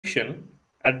friction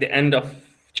at the end of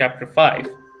chapter 5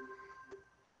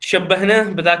 شبهناه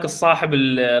بذاك الصاحب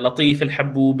اللطيف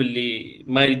الحبوب اللي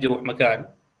ما يريد يروح مكان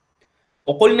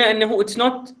وقلنا أنه it's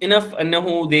not enough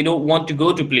أنه they don't want to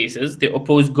go to places, they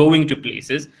oppose going to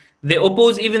places, they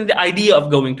oppose even the idea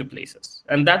of going to places.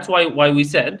 And that's why we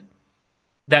said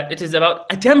that it is about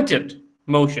attempted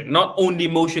motion, not only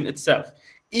motion itself.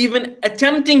 Even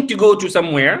attempting to go to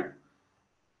somewhere,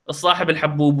 الصاحب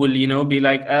الحبوب will be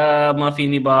like ما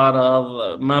فيني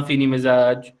بارض ما فيني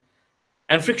مزاج.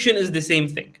 And friction is the same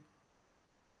thing.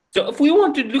 So if we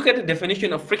want to look at a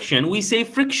definition of friction, we say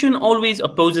friction always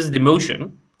opposes the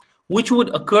motion which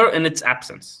would occur in its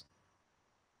absence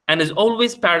and is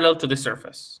always parallel to the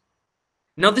surface.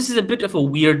 Now this is a bit of a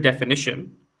weird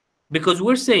definition because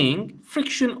we're saying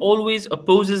friction always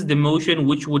opposes the motion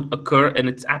which would occur in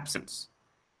its absence.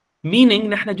 Meaning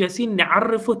نحن جالسين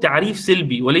نعرفه تعريف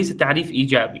سلبي وليس تعريف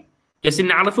إيجابي. جالسين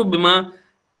نعرفه بما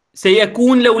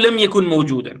سيكون لو لم يكن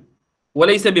موجودا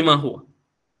وليس بما هو.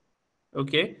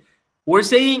 Okay? We're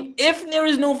saying if there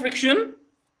is no friction,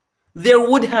 there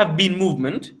would have been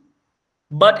movement.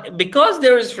 But because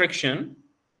there is friction,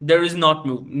 there is no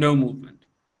movement.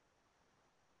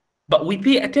 But we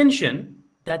pay attention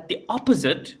that the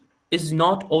opposite is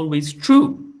not always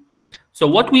true. So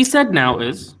what we said now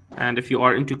is, and if you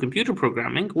are into computer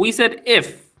programming, we said if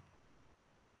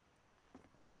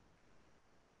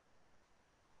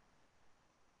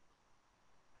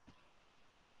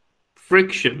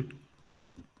friction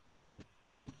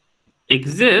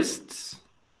exists,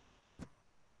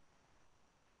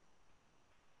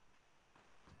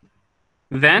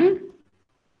 then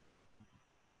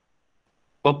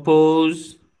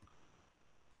oppose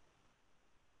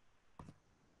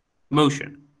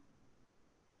motion.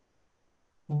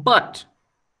 But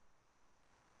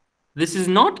this is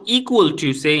not equal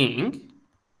to saying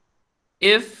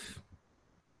if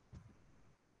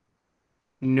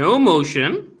no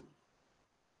motion,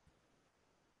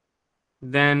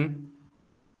 then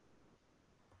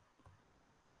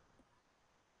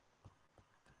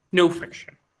no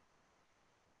friction.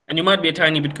 And you might be a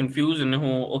tiny bit confused and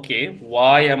okay,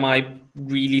 why am I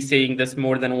really saying this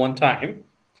more than one time?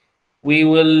 We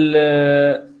will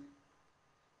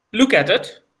look at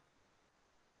it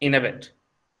in a bit.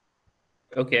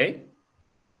 Okay.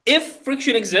 If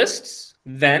friction exists,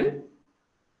 then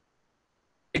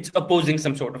it's opposing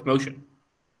some sort of motion.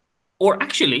 Or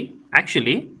actually,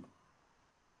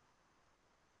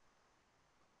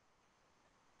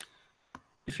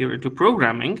 if you're into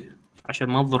programming, عشان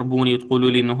ما تضربوني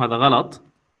وتقولوا لي إنه هذا غلط,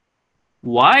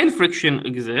 while friction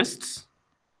exists,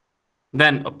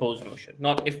 then oppose motion,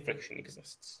 not if friction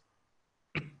exists.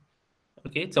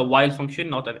 Okay, it's a while function,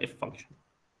 not an if function.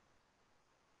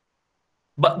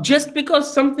 But just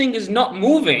because something is not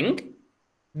moving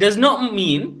does not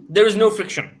mean there is no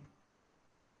friction.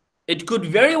 It could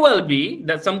very well be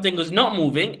that something is not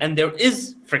moving and there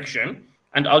is friction,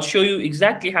 and I'll show you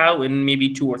exactly how in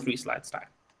maybe 2 or 3 slides time.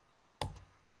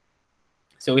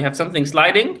 So we have something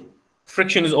sliding,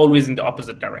 friction is always in the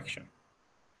opposite direction.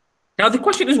 Now the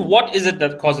question is, what is it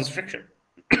that causes friction?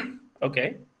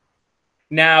 Okay.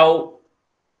 Now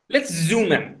let's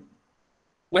zoom in.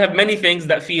 We have many things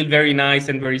that feel very nice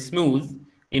and very smooth.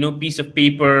 Piece of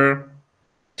paper,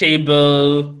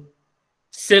 table,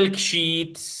 silk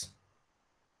sheets.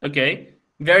 Okay,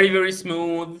 very, very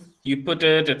smooth. You put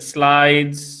it, it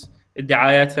slides.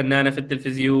 الدعايات فنانة في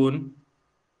التلفزيون.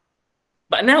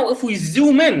 But now if we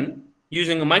zoom in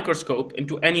using a microscope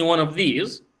into any one of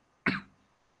these,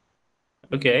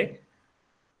 okay,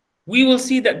 we will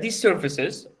see that these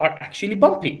surfaces are actually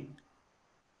bumpy.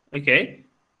 Okay,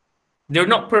 they're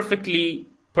not perfectly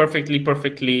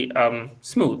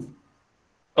smooth.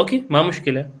 Okay, ما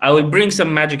مشكلة. I will bring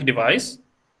some magic device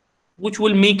which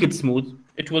will make it smooth.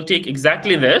 It will take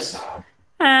exactly this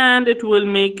and it will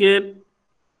make it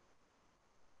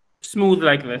smooth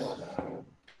like this.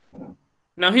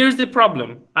 Now here's the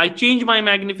problem. I change my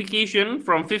magnification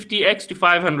from 50x to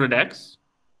 500x.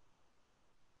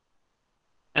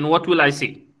 And what will I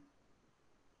see?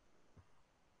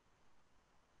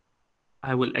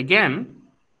 I will again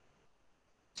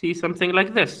see something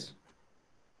like this.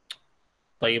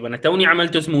 طيب أنا توني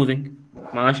عملت smoothing.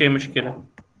 ما شيء مشكلة.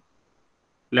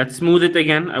 Let's smooth it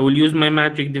again. I will use my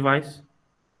magic device.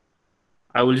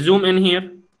 I will zoom in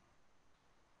here.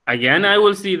 Again, I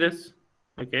will see this.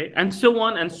 Okay, and so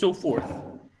on and so forth.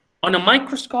 On a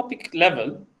microscopic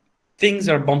level, things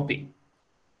are bumpy.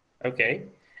 Okay,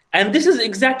 and this is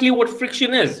exactly what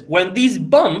friction is. When these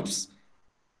bumps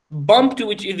bump to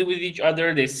with each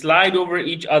other, they slide over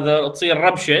each other. تصير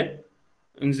ربشة.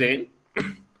 إنزين.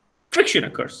 Friction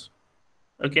occurs.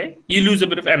 Okay, you lose a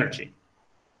bit of energy.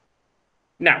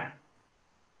 Now,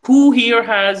 who here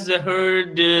has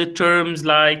heard terms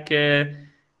like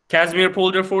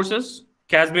Casimir-Poldar forces,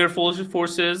 Casimir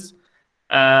forces,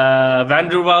 van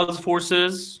der Waals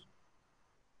forces?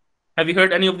 Have you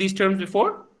heard any of these terms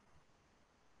before?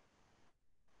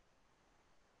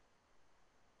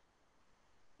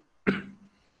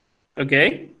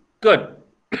 Okay, good.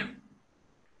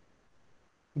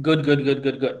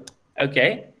 Good.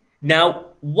 Okay. Now,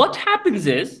 what happens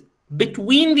is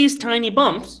between these tiny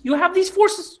bumps, you have these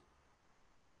forces.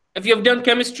 If you have done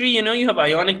chemistry, you know you have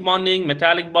ionic bonding,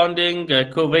 metallic bonding,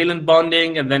 covalent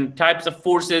bonding, and then types of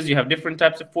forces. You have different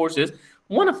types of forces.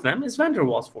 One of them is van der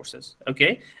Waals forces.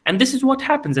 Okay, and this is what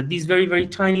happens at these very, very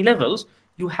tiny levels.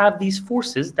 You have these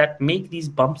forces that make these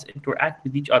bumps interact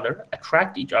with each other,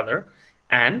 attract each other,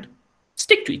 and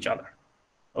stick to each other.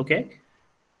 Okay.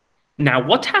 Now,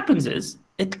 what happens is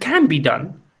it can be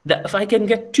done that if I can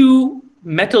get two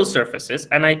metal surfaces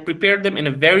and I prepare them in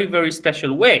a very, very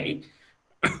special way,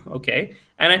 okay,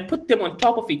 and I put them on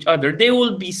top of each other, they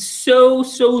will be so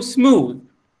smooth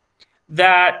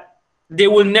that they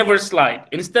will never slide.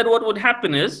 Instead, what would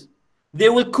happen is they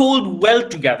will cold weld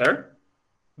together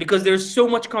because there's so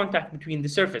much contact between the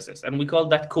surfaces, and we call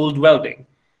that cold welding.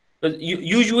 But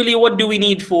usually, what do we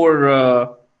need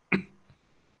for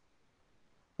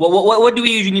what do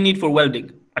we usually need for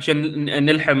welding عشان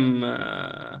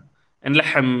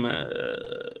نلحم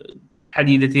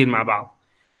حديدتين مع بعض?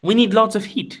 We need lots of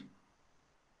heat.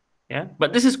 Yeah,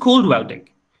 but this is cold welding.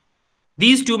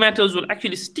 These two metals will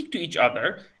actually stick to each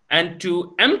other, and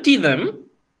to empty them,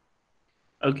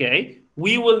 okay,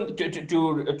 we will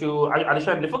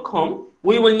علشان نفكهم,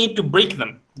 we will need to break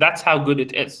them. That's how good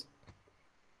it is.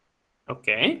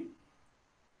 Okay.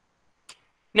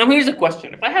 Now here's a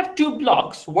question. If I have two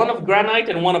blocks, one of granite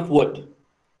and one of wood,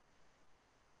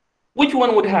 which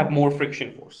one would have more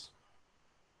friction force?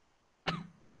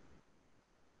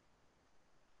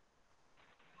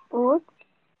 Wood.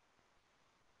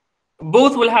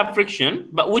 Both will have friction,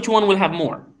 but which one will have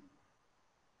more?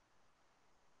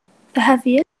 The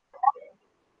heavier.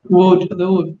 Wood,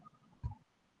 the wood.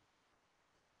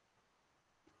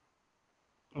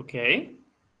 Okay.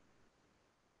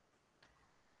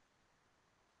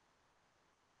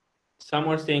 Some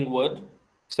are saying wood,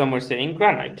 some are saying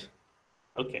granite.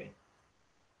 Okay.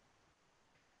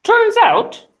 Turns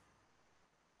out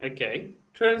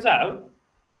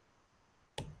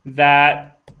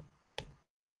that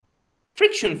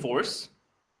friction force,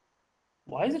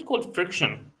 why is it called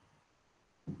friction?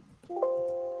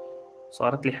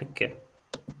 صارت لي حكة.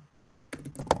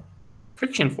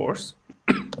 Friction force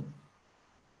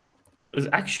is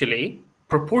actually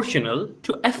proportional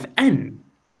to Fn.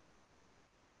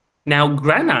 Now,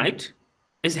 granite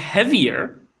is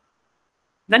heavier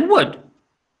than wood.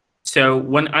 So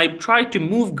when I try to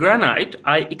move granite,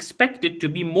 I expect it to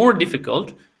be more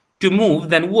difficult to move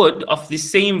than wood of the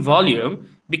same volume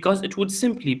because it would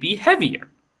simply be heavier,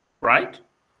 right?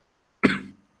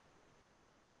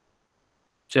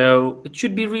 So it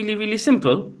should be really, really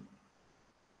simple.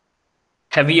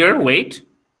 Heavier weight,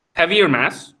 heavier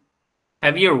mass,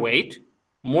 heavier weight,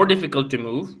 more difficult to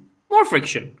move, more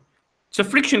friction. So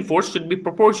friction force should be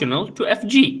proportional to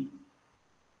Fg.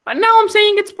 But now I'm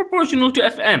saying it's proportional to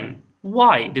Fn.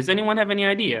 Why? Does anyone have any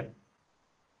idea?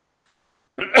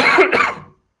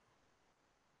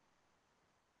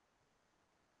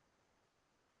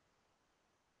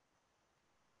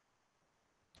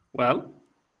 Well,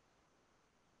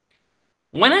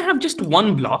 when I have just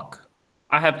one block,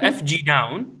 I have Fg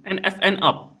down and Fn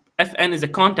up. Fn is a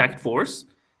contact force.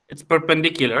 It's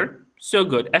perpendicular. So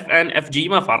good. Fn, Fg,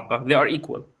 ما فرقه. They are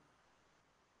equal.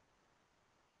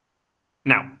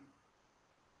 Now,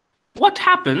 what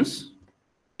happens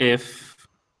if,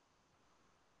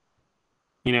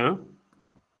 you know,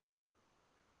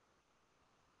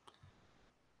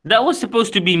 that was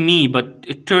supposed to be me, but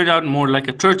it turned out more like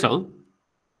a turtle.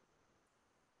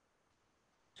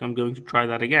 So I'm going to try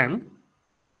that again.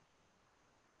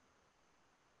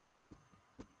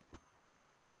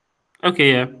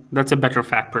 Okay, yeah, that's a better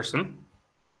fat person.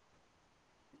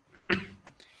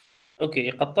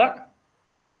 Okay, قطع.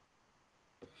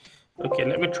 Okay,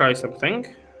 let me try something.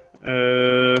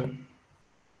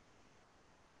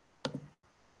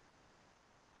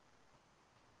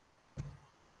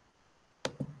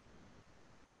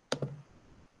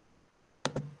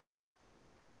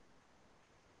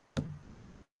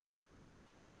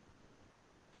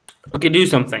 Okay, do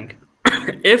something.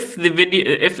 If the video,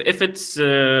 if it's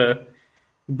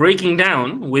breaking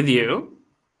down with you,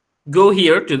 go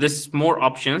here to this more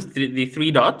options, the three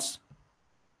dots.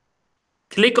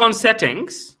 Click on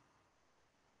settings,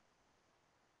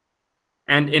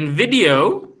 And in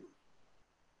video,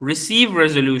 receive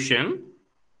resolution,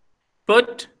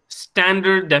 put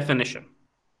standard definition,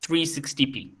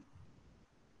 360p.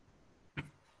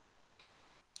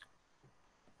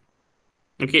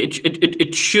 Okay,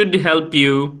 it should help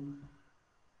you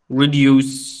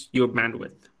reduce your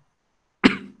bandwidth.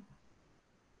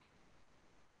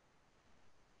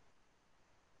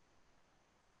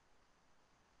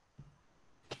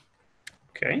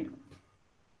 Okay.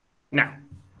 Now,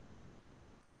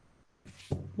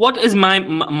 what is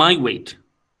my weight?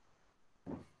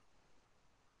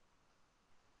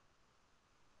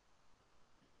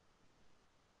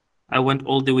 I went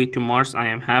all the way to Mars. I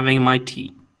am having my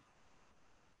tea.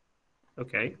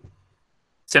 Okay.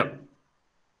 So,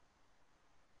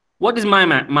 what is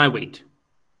my weight?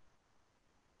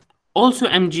 Also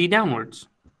mg downwards.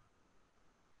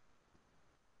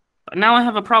 But now I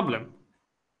have a problem.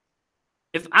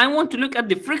 If I want to look at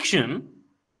the friction,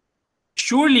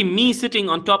 surely me sitting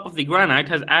on top of the granite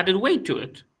has added weight to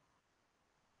it,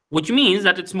 which means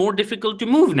that it's more difficult to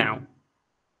move now.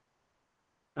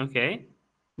 Okay.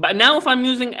 But now if I'm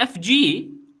using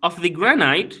Fg of the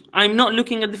granite, I'm not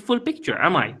looking at the full picture,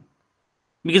 am I?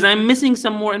 Because I'm missing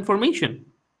some more information.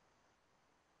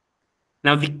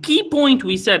 Now, the key point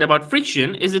we said about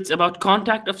friction is it's about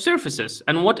contact of surfaces.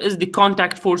 And what is the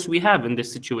contact force we have in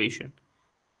this situation?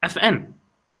 Fn.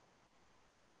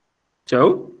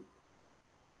 So,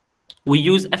 we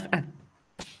use Fn.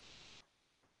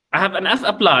 I have an F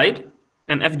applied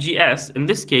and FGS. In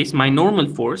this case, my normal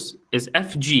force is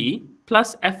Fg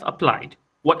plus F applied,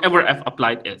 whatever F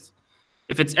applied is.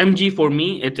 If it's mg for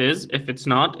me, it is. If it's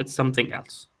not, it's something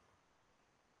else.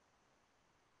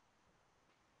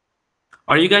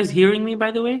 Are you guys hearing me,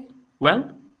 by the way?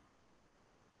 Well?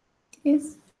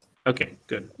 Yes. Okay,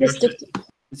 good. Yes, doctor.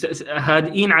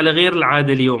 هادئين على غير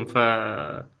العادة اليوم،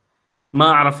 ما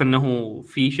أعرف أنه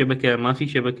في شبكة ما في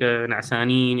شبكة،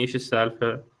 نعسانين، إيش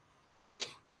السالفة؟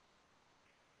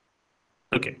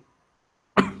 Okay.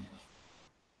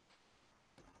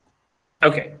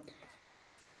 Okay.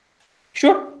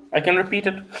 Sure, I can repeat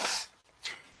it.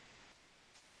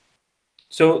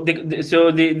 So the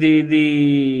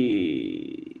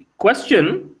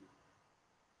question,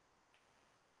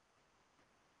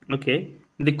 okay,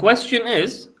 the question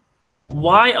is,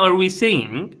 why are we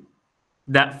saying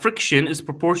that friction is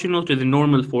proportional to the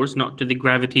normal force, not to the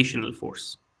gravitational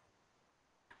force?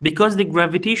 Because the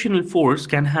gravitational force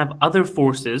can have other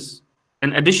forces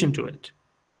in addition to it.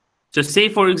 So say,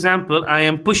 for example, I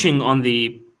am pushing on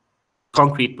the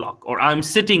concrete block, or I'm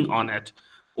sitting on it,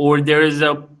 or there is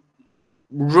a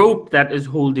rope that is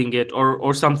holding it,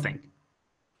 or something.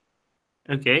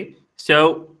 Okay,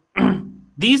 so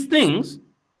these things,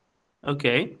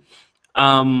 okay,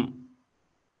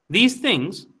 these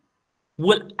things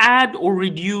will add or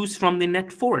reduce from the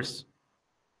net force.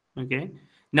 Okay,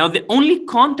 now the only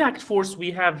contact force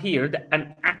we have here,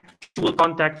 an actual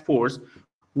contact force,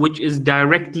 which is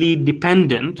directly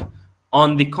dependent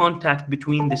on the contact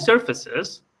between the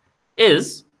surfaces,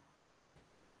 is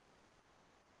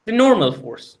the normal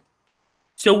force.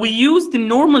 So we use the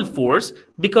normal force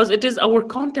because it is our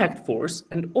contact force,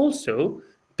 and also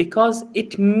because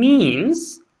it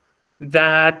means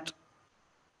that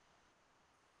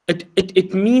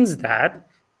it means that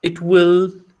it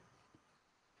will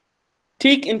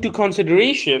take into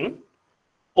consideration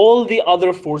all the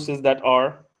other forces that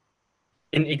are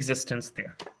in existence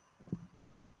there.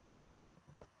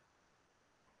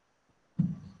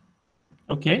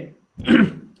 Okay,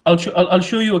 I'll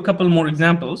show you a couple more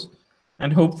examples,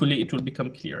 and hopefully it will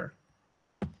become clearer.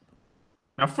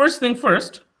 Now, first thing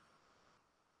first.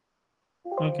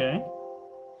 Okay,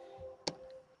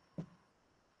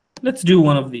 let's do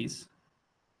one of these.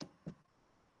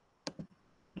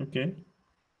 Okay.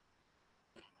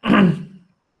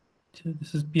 So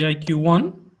this is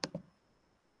PIQ1.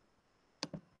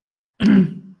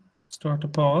 Start a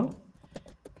poll.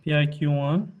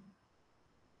 PIQ1.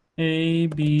 A,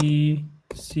 B,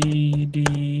 C,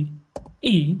 D,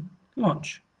 E.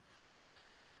 Launch.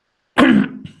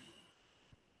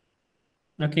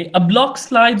 Okay, a block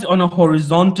slides on a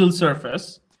horizontal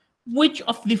surface. Which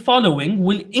of the following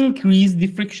will increase the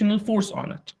frictional force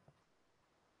on it?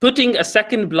 Putting a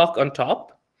second block on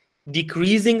top,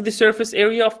 decreasing the surface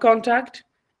area of contact,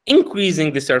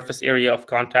 increasing the surface area of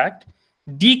contact,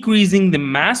 decreasing the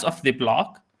mass of the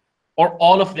block, or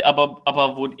all of the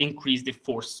above would increase the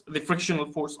force, the frictional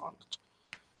force on it.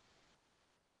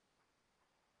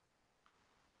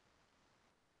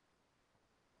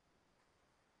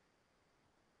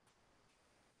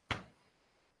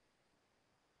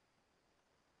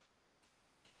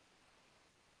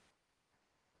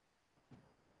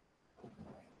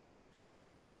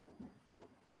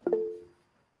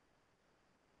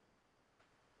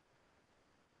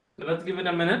 Let's give it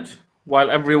a minute while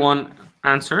everyone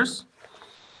answers.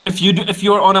 If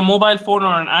you're on a mobile phone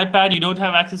or an iPad, you don't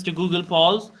have access to Google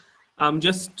Polls,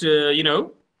 just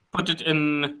put it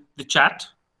in the chat.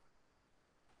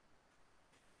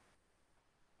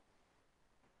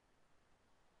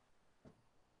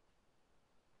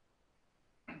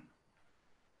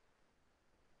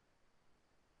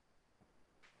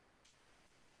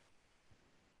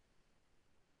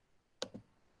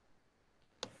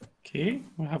 Okay,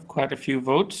 we have quite a few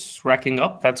votes racking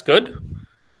up. That's good.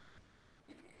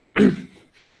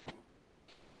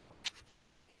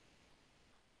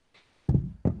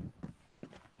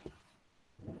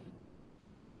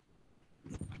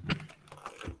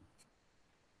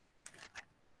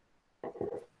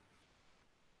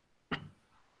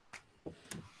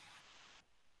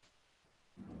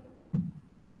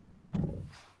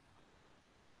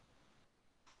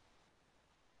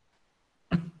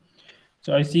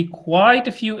 So I see quite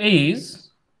a few A's.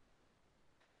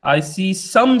 I see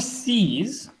some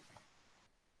C's.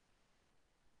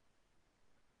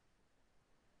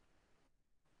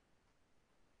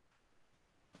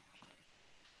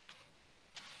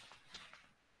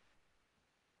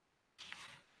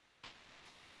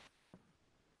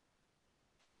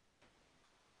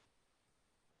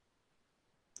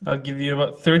 I'll give you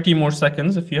about 30 more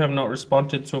seconds if you have not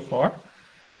responded so far.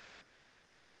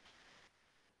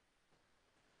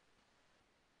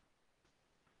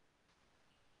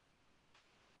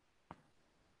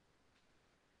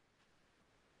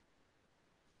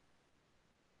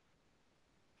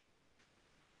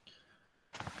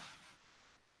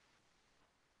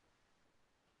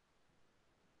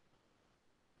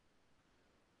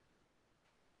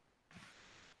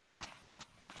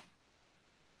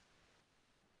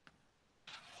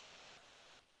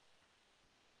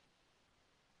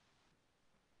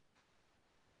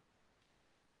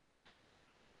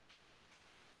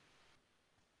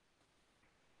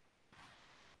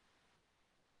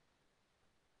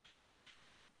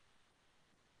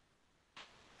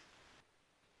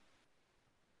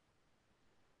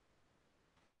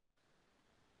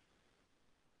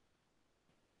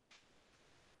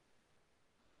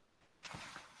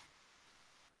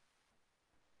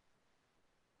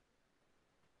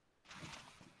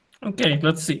 Okay,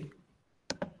 let's see.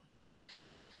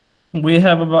 We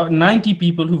have about 90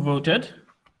 people who voted.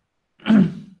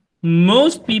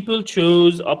 Most people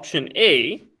chose option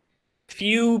A.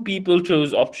 Few people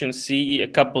chose option C. A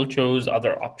couple chose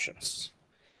other options.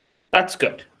 That's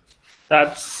good.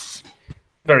 That's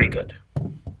very good.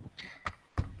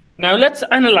 Now let's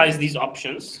analyze these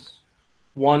options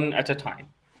one at a time.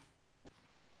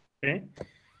 Okay.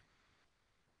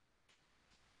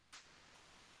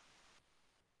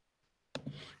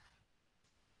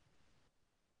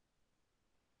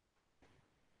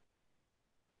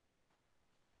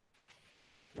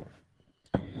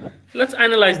 Let's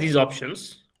analyze these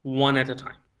options one at a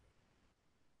time.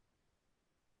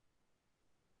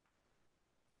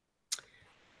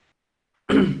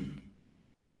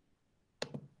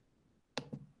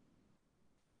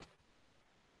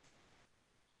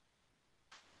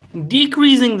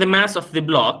 Decreasing the mass of the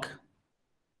block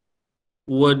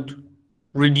would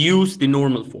reduce the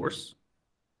normal force.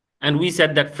 And we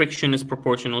said that friction is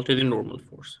proportional to the normal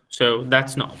force. So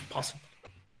that's not possible.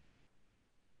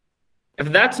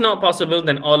 If that's not possible,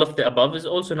 then all of the above is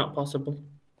also not possible.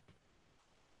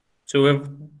 So we've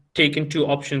taken two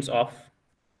options off.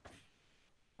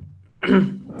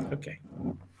 Okay.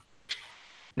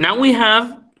 Now we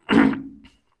have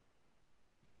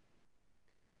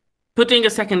putting a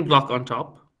second block on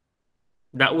top.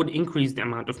 That would increase the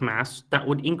amount of mass. That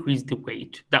would increase the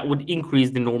weight. That would increase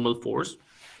the normal force.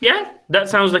 Yeah, that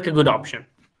sounds like a good option.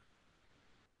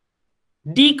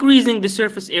 Decreasing the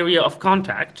surface area of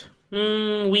contact.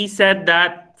 We said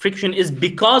that friction is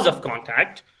because of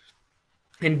contact.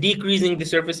 And decreasing the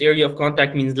surface area of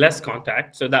contact means less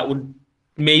contact. So that would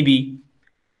maybe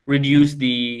reduce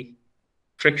the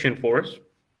friction force.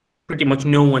 Pretty much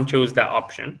no one chose that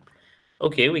option.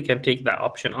 Okay, we can take that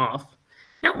option off.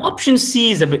 Now, option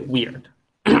C is a bit weird.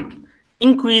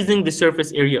 Increasing the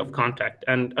surface area of contact,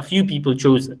 and a few people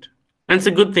chose it. And it's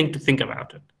a good thing to think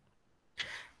about it.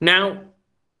 Now,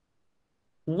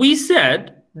 we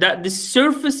said that the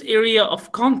surface area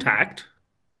of contact,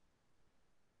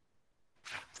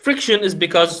 friction is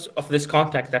because of this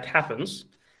contact that happens,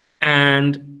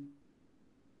 and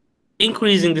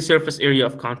increasing the surface area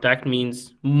of contact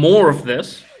means more of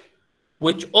this,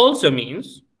 which also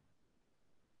means,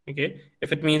 okay,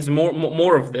 if it means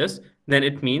more of this, then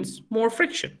it means more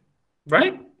friction,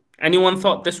 right? Anyone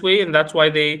thought this way and that's why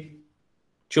they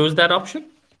chose that option?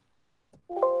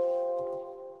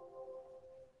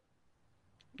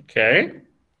 Okay.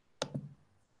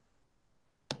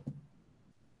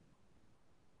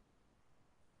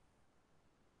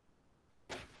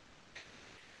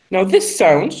 Now this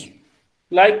sounds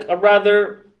like a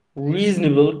rather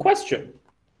reasonable question.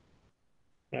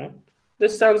 Yeah?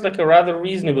 This sounds like a rather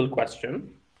reasonable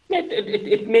question.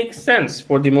 It makes sense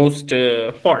for the most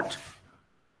part.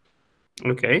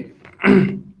 Okay.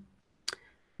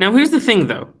 Now here's the thing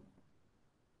though.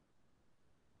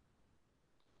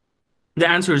 The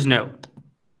answer is no.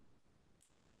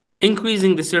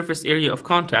 Increasing the surface area of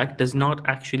contact does not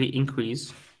actually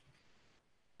increase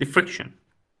the friction.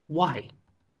 Why?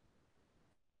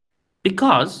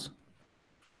 Because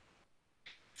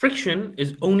friction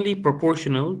is only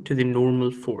proportional to the normal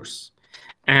force.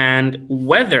 And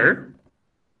whether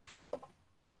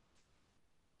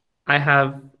I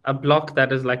have a block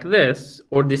that is like this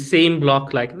or the same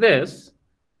block like this,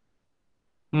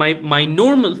 my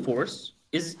normal force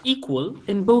is equal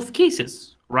in both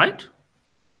cases, right?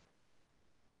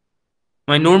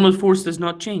 My normal force does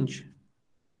not change.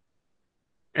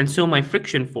 And so my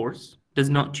friction force does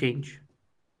not change.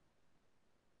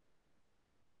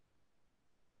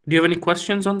 Do you have any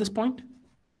questions on this point?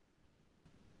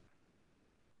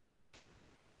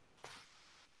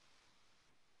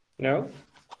 No?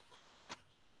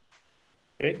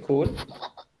 Okay, cool.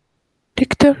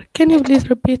 Victor, can you please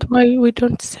repeat why we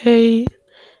don't say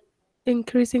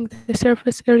increasing the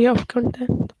surface area of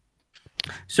contact?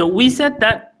 So we said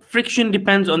that friction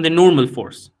depends on the normal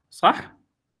force, صح؟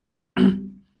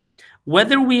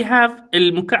 whether we have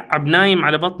المكعب نايم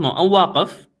على بطنه أو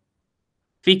واقف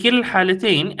في كل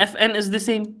الحالتين Fn is the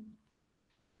same.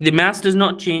 The mass does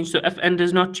not change, so Fn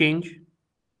does not change.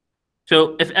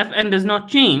 So if Fn does not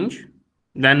change,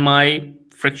 then my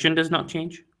friction does not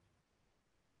change.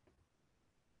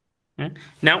 Okay.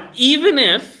 Now, even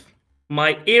if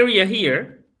my area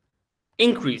here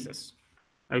increases,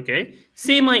 okay,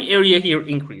 say my area here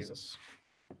increases,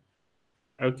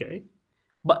 okay,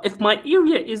 but if my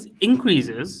area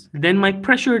increases, then my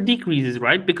pressure decreases,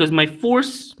 right? Because my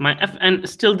force, my Fn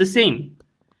is still the same,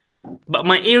 but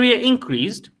my area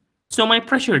increased, so my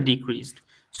pressure decreased.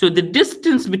 So the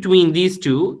distance between these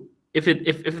two, if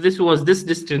this was this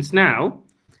distance now,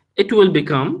 it will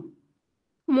become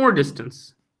more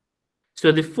distance.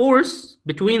 So the force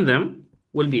between them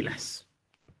will be less.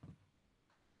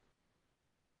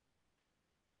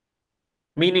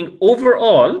 Meaning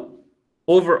overall,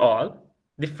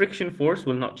 the friction force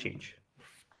will not change.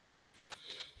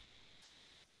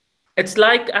 It's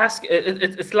like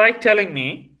it's like telling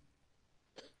me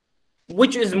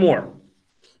which is more,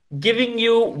 giving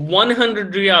you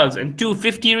 100 riyals and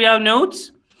 250 riyal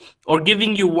notes, or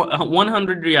giving you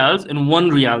 100 riyals and 1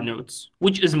 riyal notes.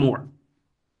 Which is more?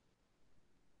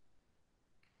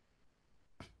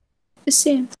 The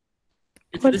same.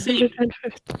 It's the same.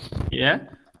 150. Yeah.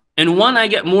 In one, I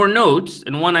get more notes,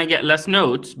 and one, I get less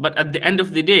notes. But at the end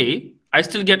of the day, I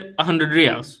still get 100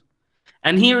 riyals.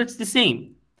 And here it's the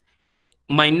same.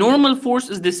 My normal force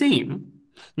is the same.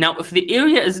 Now, if the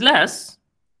area is less,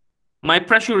 my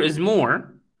pressure is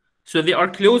more. So they are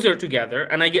closer together,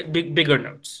 and I get bigger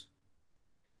notes.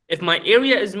 If my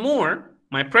area is more,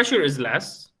 my pressure is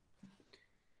less.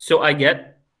 So I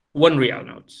get 1 riyal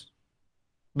notes.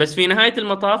 بس في نهاية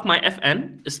المطاف my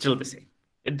Fn is still the same.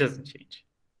 It doesn't change.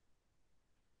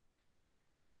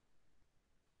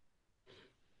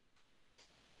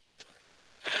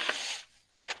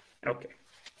 Okay.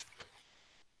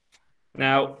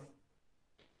 Now,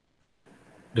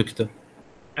 Doctor,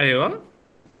 أيوة.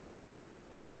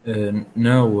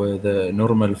 now the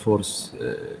normal force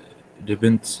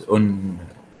depends on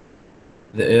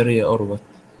the area or what?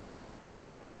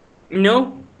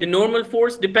 No, the normal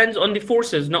force depends on the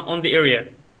forces, not on the area.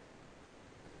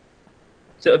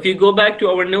 So if you go back to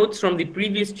our notes from the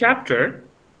previous chapter,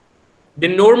 the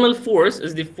normal force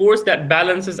is the force that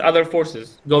balances other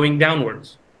forces going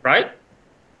downwards, right?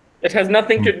 It has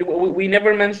nothing to do, we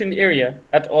never mentioned area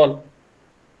at all.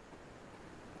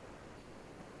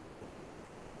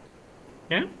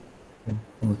 Yeah?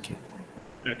 Okay.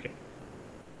 Okay.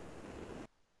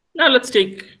 Now let's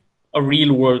take a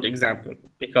real world example,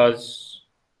 because,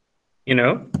 you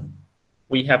know,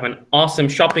 we have an awesome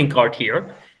shopping cart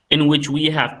here in which we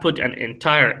have put an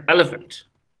entire elephant.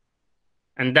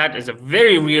 And that is a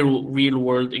very real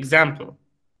world example.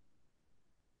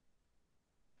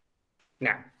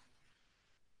 Now,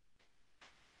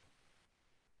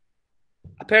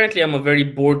 apparently I'm a very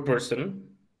bored person.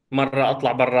 مرة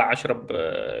أطلع برا أشرب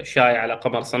شاي على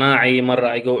قمر صناعي. مرة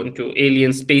I go into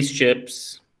alien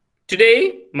spaceships.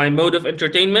 Today, my mode of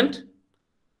entertainment,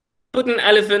 put an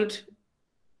elephant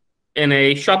in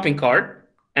a shopping cart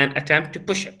and attempt to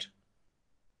push it.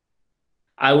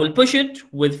 I will push it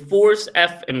with force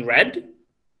F in red,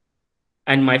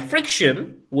 and my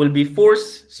friction will be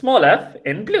force small f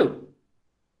in blue.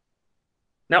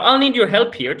 Now I'll need your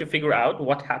help here to figure out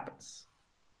what happens.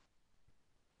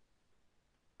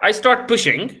 I start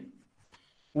pushing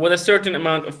with a certain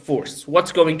amount of force.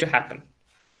 What's going to happen?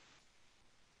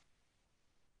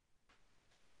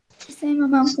 The same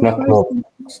amount of Not force more. and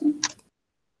friction.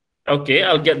 Okay,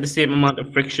 I'll get the same amount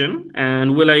of friction.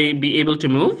 And will I be able to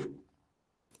move?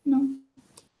 No.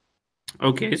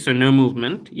 Okay, so no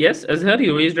movement. Yes, Azhar,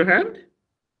 you raised your hand?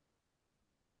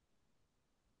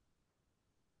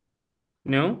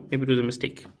 No, maybe it was a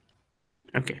mistake.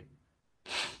 Okay.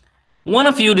 One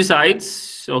of you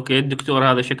decides, okay, الدكتور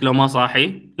هذا شكله ما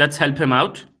صاحي. Let's help him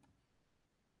out.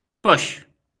 Push.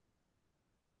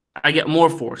 I get more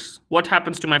force. What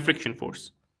happens to my friction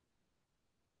force?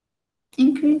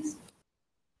 Increase.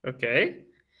 Okay.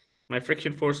 My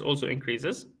friction force also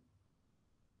increases.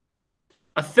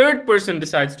 A third person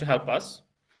decides to help us.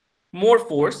 More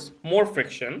force, more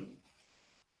friction.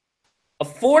 A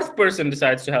fourth person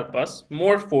decides to help us.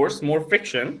 More force, more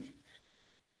friction.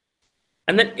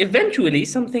 And then eventually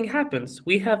something happens.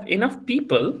 We have enough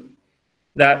people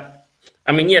that,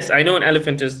 I mean, yes, I know an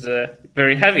elephant is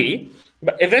very heavy,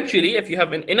 but eventually if you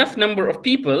have enough number of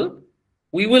people,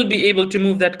 we will be able to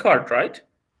move that cart, right?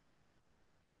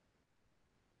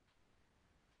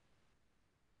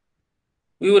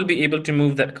 We will be able to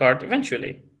move that cart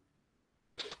eventually.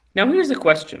 Now here's a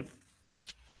question.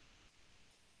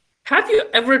 Have you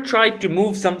ever tried to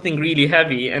move something really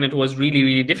heavy and it was really,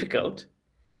 really difficult?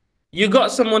 You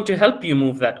got someone to help you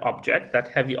move that object, that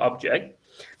heavy object,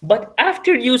 but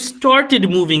after you started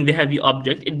moving the heavy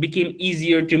object, it became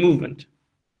easier to movement.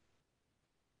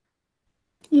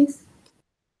 Yes.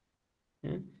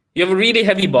 You have a really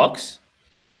heavy box.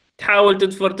 تحاول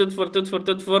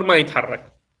تدفر ما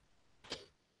يتحرك.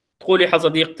 تقولي حق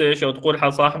صديقتك أو تقول حق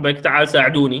صاحبك تعال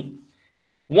ساعدوني.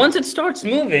 Once it starts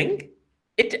moving,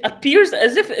 it appears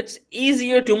as if it's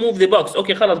easier to move the box.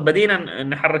 Okay, خلاص بدينا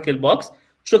نحرك البوكس.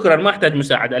 شكرا ما احتاج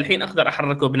مساعدة. الحين أقدر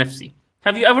أحركه بنفسي.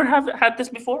 Have you ever had this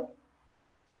before?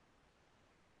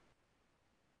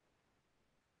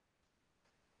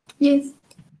 Yes.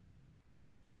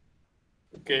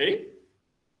 Okay.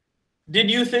 Did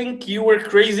you think you were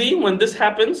crazy when this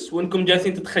happens? وانكم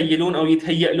جالسين تتخيلون أو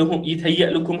يتهيأ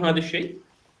لكم هذا الشيء؟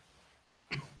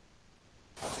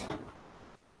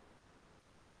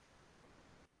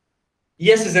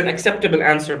 Yes is an acceptable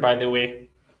answer, by the way.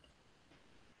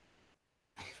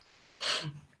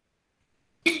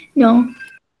 No.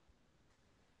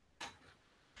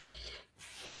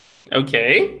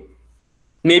 Okay.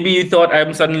 Maybe you thought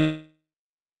I'm suddenly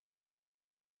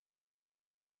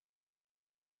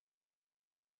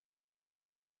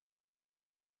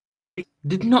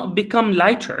did not become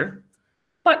lighter,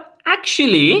 but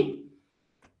actually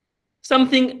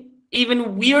something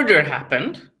even weirder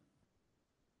happened.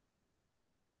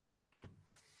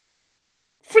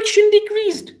 Friction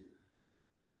decreased.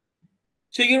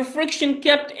 So your friction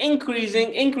kept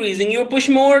increasing. You push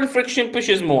more, friction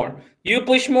pushes more. You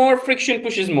push more, friction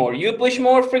pushes more. You push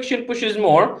more, friction pushes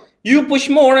more. You push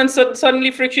more, and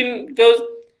suddenly friction goes.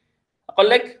 أقول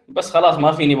لك بس خلاص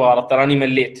ما فيني بعرف تراني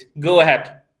مليت. Go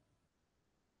ahead.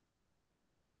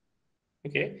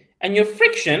 Okay, and your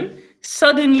friction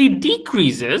suddenly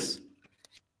decreases.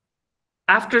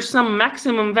 After some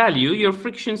maximum value, your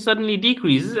friction suddenly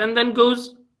decreases and then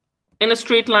goes in a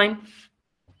straight line.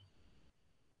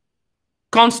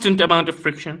 Constant amount of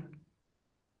friction.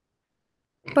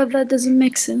 But that doesn't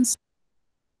make sense.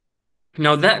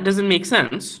 Now that doesn't make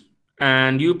sense,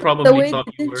 and you The probably weight thought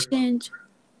you didn't were. change.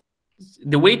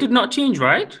 The weight did not change,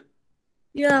 right?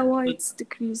 Yeah, why it's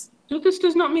decreased? So this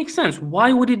does not make sense.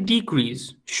 Why would it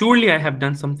decrease? Surely I have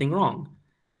done something wrong.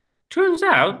 Turns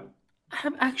out I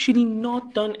have actually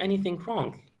not done anything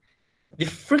wrong. The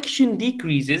friction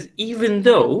decreases even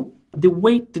though the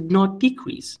weight did not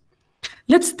decrease.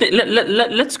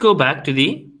 Let's go back to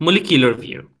the molecular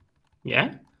view.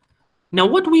 Yeah. Now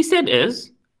what we said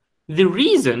is the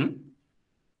reason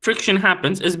friction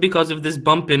happens is because of this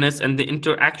bumpiness and the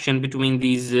interaction between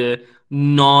these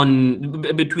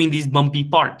between these bumpy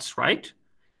parts, right?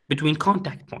 Between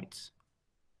contact points.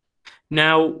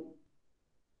 Now,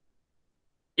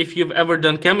 if you've ever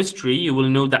done chemistry, you will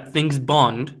know that things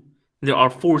bond. There are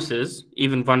forces.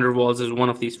 Even van der Waals is one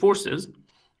of these forces.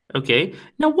 Okay.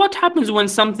 Now, what happens when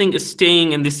something is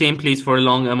staying in the same place for a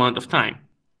long amount of time?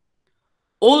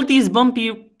 All these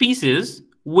bumpy pieces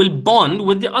will bond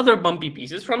with the other bumpy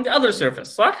pieces from the other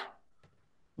surface, صح؟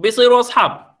 بيصيروا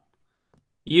أصحاب.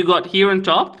 You got here on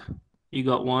top, You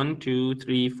got 1 2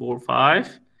 3 4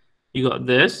 5. You got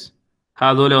this.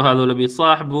 هذول وهذول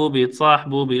بيتصاحبوا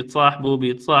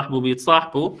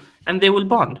and they will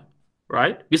bond,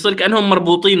 right? بيصير كأنهم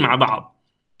مربوطين مع بعض.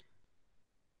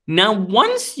 Now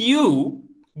once you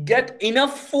get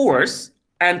enough force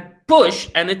and push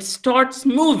and it starts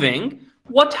moving,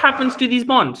 what happens to these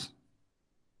bonds?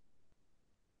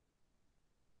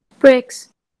 Breaks.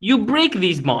 You break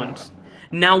these bonds.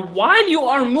 Now while you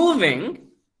are moving,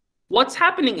 what's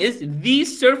happening is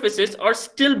these surfaces are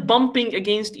still bumping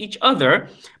against each other,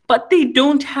 but they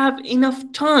don't have enough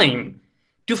time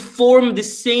to form the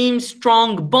same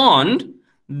strong bond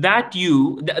that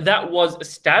was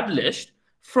established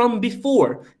from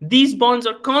before. These bonds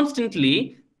are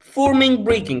constantly forming,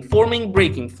 breaking, forming,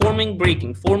 breaking, forming,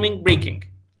 breaking, forming, breaking.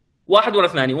 واحد ورا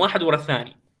الثاني، واحد ورا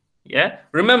الثاني. Yeah,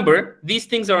 remember these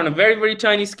things are on a very, very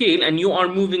tiny scale, and you are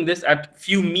moving this at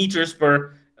few meters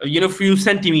per, few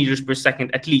centimeters per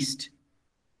second at least.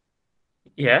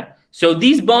 Yeah, so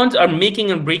these bonds are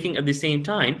making and breaking at the same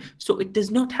time, so it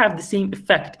does not have the same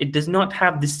effect. It does not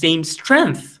have the same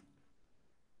strength.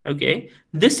 Okay,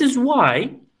 this is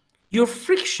why your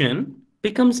friction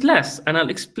becomes less, and I'll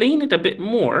explain it a bit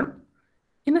more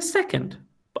in a second.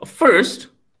 But first,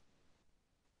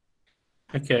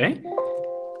 okay,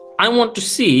 I want to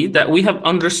see that we have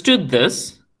understood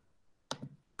this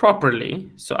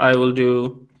properly. So I will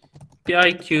do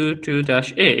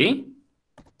PIQ2-A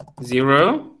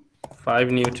 0,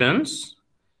 5 newtons,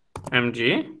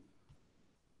 mg,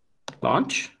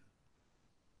 launch,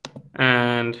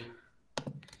 and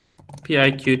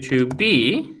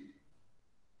PIQ2B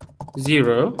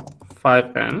 0,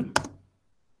 5n,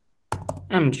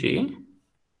 mg,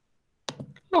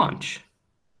 launch.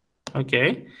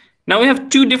 Okay. Now we have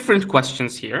two different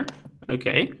questions here.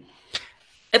 Okay.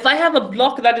 If I have a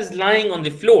block that is lying on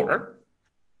the floor,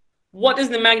 what is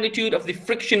the magnitude of the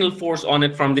frictional force on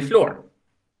it from the floor?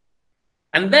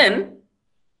 And then,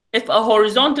 if a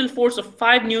horizontal force of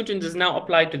 5 newtons is now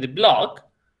applied to the block,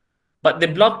 but the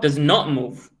block does not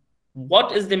move,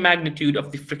 what is the magnitude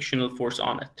of the frictional force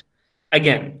on it?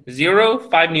 Again, 0,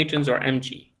 5 newtons, or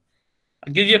mg.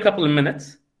 I'll give you a couple of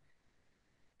minutes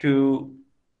to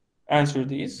answer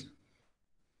these.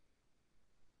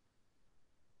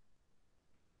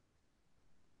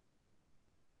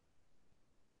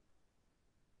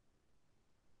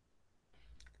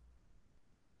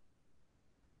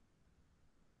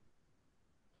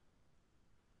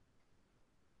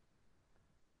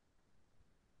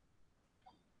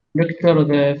 Victor,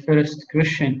 the first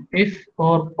question, if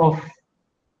or off?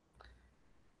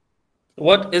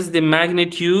 What is the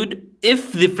magnitude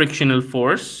if the frictional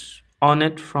force on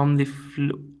it from the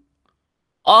flow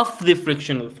of the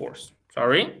frictional force?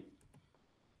 Sorry.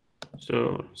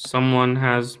 So someone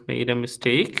has made a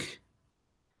mistake.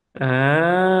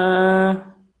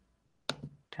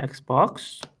 Text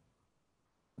box.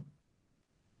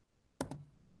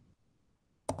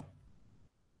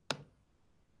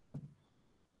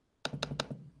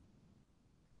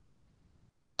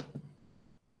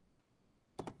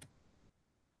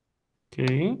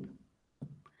 Okay,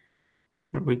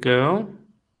 here we go.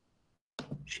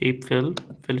 Shape fill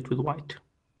it with white.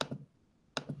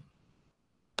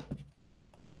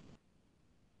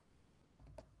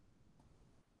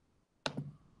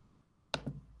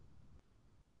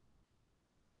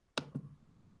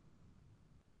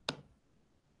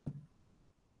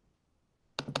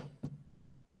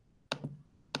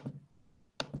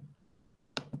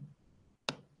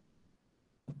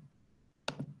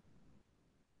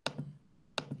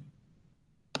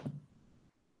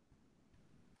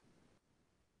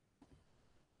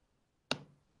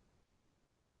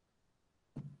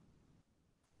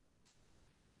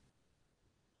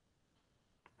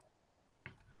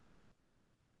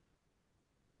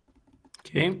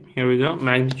 Okay, here we go.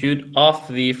 Magnitude of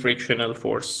the frictional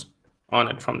force on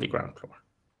it from the ground floor.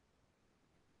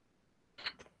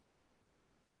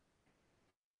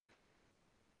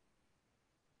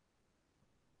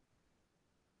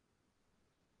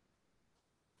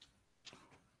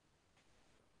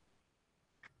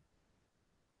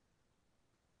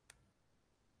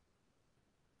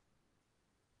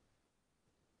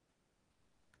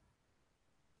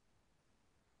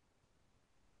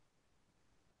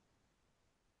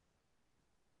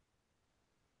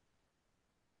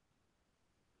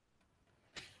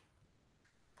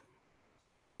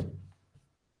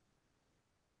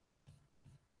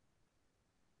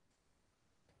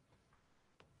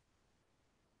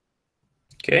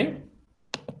 Okay,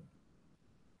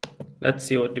 let's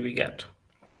see what do we get.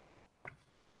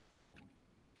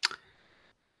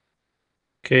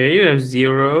 Okay, you have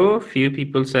 0. Few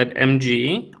people said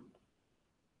mg.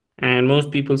 And most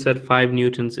people said 5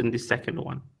 newtons in the second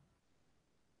one.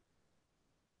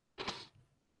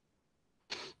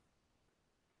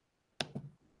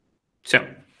 So,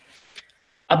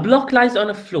 a block lies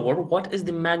on a floor. What is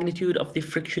the magnitude of the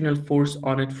frictional force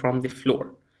on it from the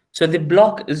floor? So the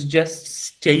block is just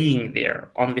staying there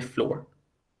on the floor.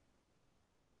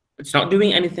 It's not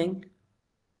doing anything.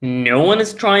 No one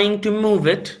is trying to move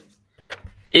it.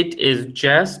 It is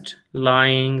just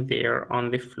lying there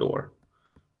on the floor.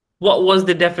 What was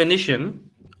the definition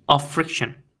of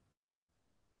friction?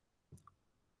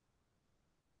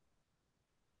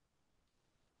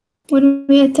 When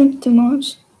we attempt to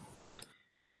merge.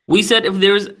 We said if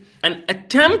there is an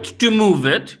attempt to move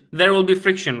it, there will be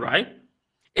friction, right?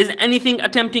 Is anything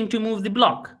attempting to move the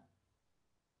block?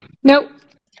 No.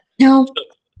 No.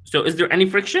 So is there any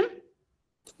friction?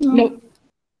 No.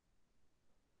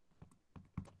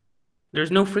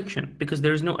 There's no friction because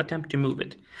there is no attempt to move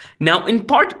it. Now in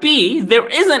part B, there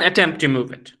is an attempt to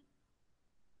move it.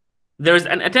 There's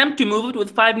an attempt to move it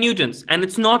with 5 newtons and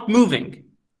it's not moving.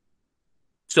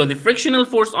 So the frictional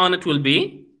force on it will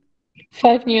be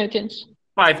 5 newtons.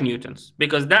 5 newtons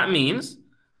because that means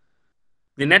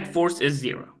the net force is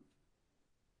 0.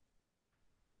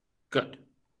 Good.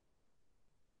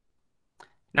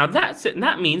 Now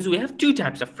that means we have 2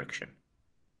 types of friction.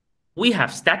 We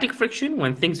have static friction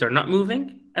when things are not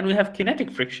moving, and we have kinetic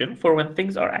friction for when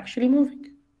things are actually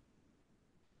moving.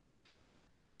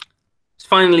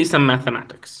 Finally, some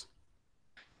mathematics.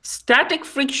 Static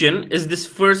friction is this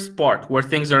first part where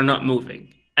things are not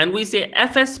moving. And we say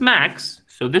Fs max,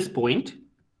 so this point,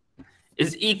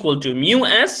 is equal to mu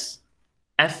s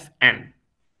Fn.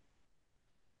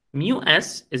 Mu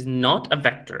s is not a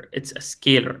vector, it's a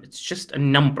scalar. It's just a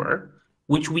number,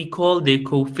 which we call the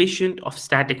coefficient of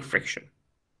static friction.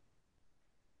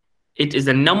 It is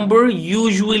a number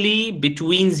usually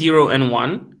between 0 and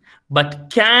 1, but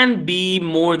can be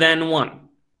more than 1.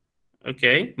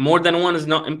 Okay, more than 1 is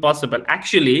not impossible.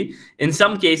 Actually, in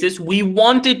some cases, we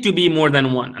want it to be more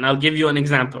than 1, and I'll give you an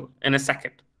example in a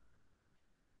second.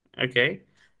 Okay.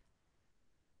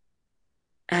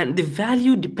 And the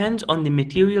value depends on the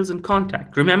materials in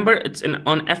contact. Remember, it's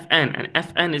on Fn, and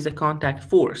Fn is a contact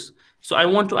force. So I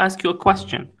want to ask you a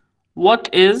question. What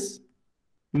is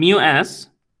mu s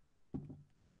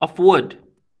of wood?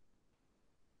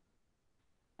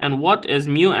 And what is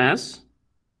mu s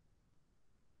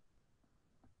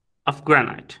of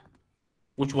granite?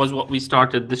 Which was what we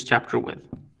started this chapter with.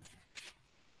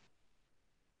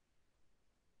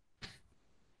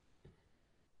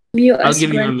 Mu I'll s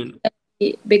give you a granite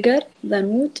minute. bigger than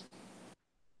wood.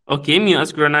 Okay, mu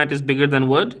s granite is bigger than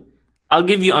wood. I'll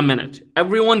give you a minute.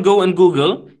 Everyone go and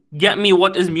Google, get me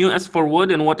what is mu s for wood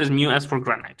and what is mu s for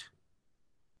granite.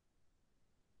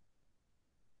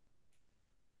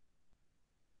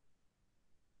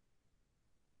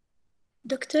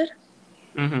 Doctor,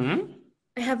 Mm-hmm.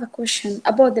 I have a question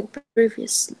about the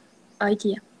previous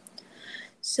idea.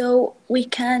 So we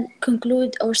can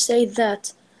conclude or say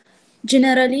that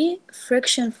generally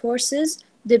friction forces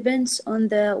depends on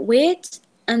the weight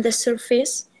and the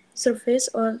surface,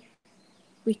 or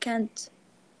we can't.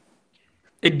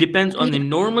 It depends on the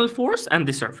normal force and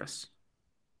the surface.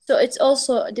 So it's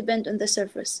also depend on the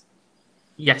surface.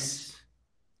 Yes.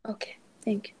 Okay,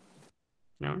 thank you.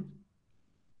 No.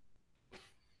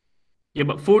 Yeah,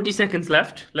 but 40 seconds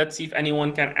left. Let's see if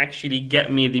anyone can actually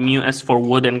get me the mu s for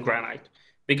wood and granite,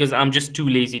 because I'm just too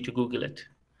lazy to Google it.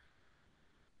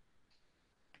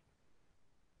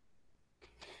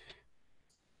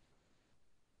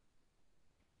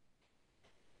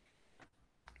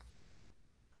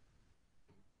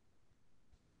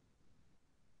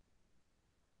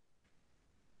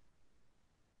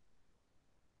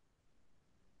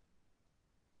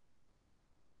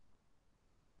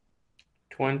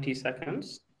 $20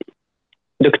 seconds.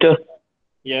 Doctor,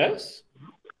 Yes.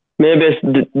 maybe it's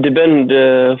depend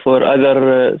for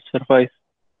other surface,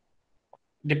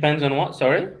 Depends on what?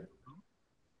 Sorry.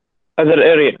 other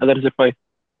area, other surface.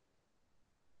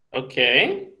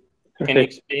 Okay. Can you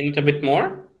explain it a bit more?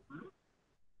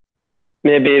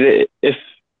 Maybe if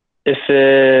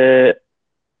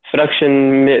fraction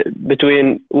between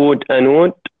wood and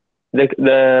wood,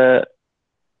 the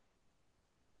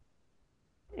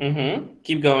Mm-hmm.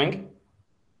 Keep going.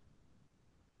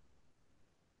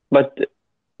 but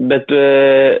if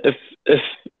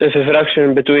a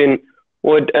fraction between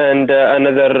wood and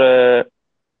another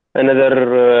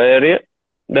area,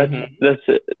 that's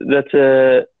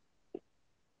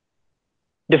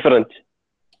different.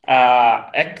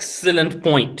 Excellent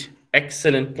point.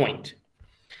 Excellent point.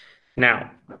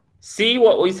 Now, see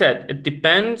what we said. It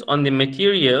depends on the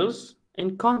materials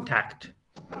in contact.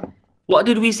 What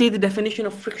did we say the definition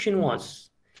of friction was?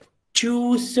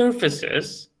 Two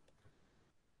surfaces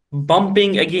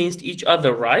bumping against each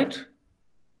other, right?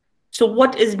 So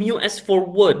what is μs for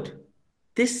wood?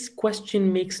 This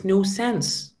question makes no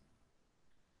sense.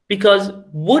 Because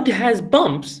wood has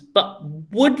bumps, but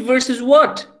wood versus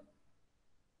what?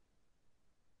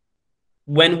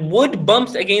 When wood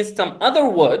bumps against some other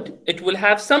wood, it will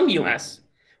have some μs.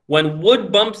 When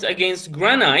wood bumps against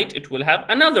granite, it will have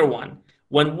another one.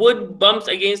 When wood bumps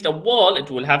against a wall,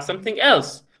 it will have something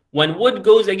else. When wood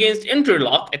goes against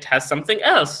interlock, it has something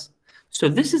else. So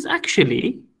this is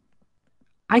actually,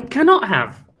 I cannot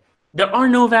have. There are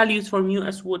no values for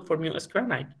μs wood, for μs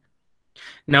granite.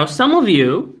 Now, some of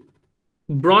you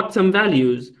brought some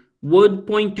values. Wood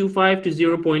 0.25 to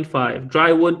 0.5,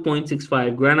 dry wood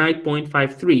 0.65, granite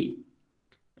 0.53.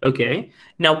 Okay,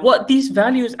 now what these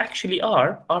values actually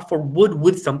are for wood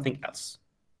with something else,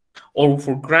 or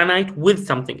for granite with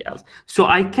something else. So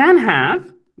I can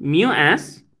have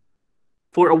μs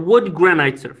for a wood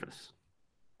granite surface,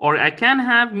 or I can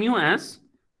have μs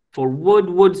for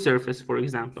wood surface, for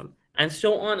example, and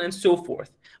so on and so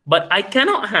forth. But I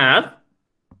cannot have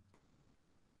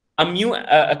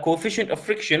a coefficient of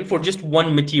friction for just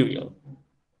one material.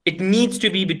 It needs to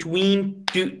be between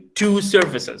two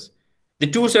surfaces. The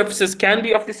two surfaces can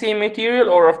be of the same material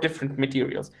or of different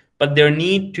materials, but there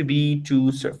need to be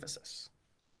two surfaces.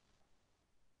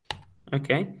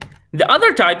 Okay. The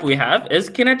other type we have is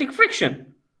kinetic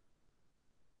friction.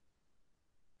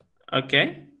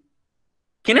 Okay.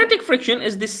 Kinetic friction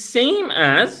is the same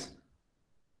as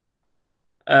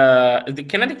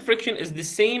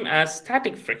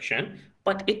static friction,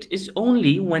 but it is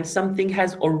only when something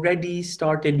has already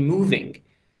started moving.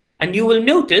 And you will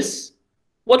notice,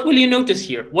 what will you notice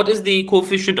here? What is the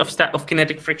coefficient of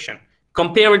kinetic friction?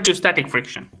 Compare it to static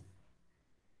friction.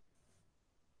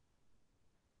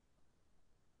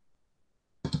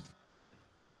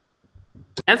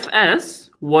 Fs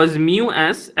was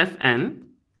μs Fn,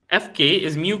 Fk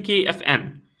is μk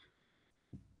Fn.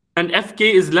 And Fk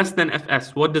is less than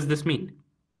Fs. What does this mean?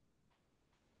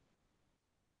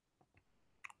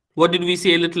 What did we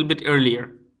say a little bit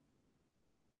earlier?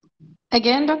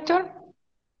 Again, doctor?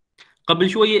 قبل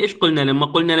شوية إيش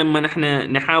قلنا لما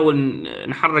نحن نحاول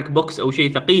نحرك بوكس أو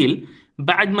شيء ثقيل،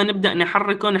 بعد ما نبدأ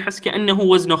نحركه نحس كأنه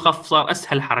وزنه خف، صار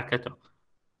أسهل حركته.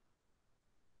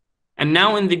 And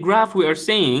now in the graph we are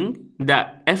saying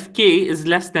that Fk is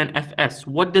less than Fs.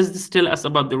 What does this tell us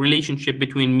about the relationship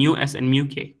between μs and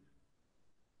μk?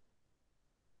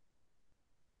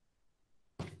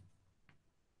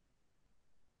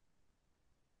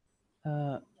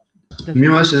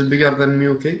 μs is bigger than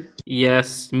μk?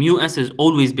 Yes, μs is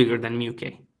always bigger than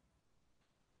μk.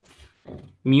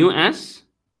 μs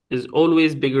is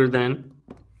always bigger than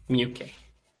μk.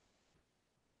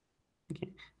 Okay.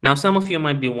 Now, some of you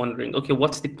might be wondering, okay,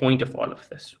 what's the point of all of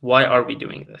this? Why are we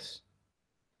doing this?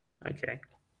 Okay.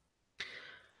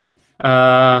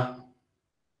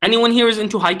 Anyone here is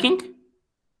into hiking?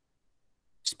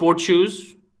 Sport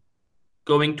shoes?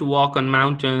 Going to walk on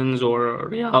mountains or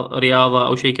رياضة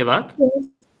أو شيء كذاك؟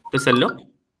 تسلق؟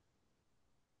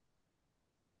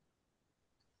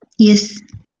 Yes.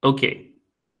 Okay.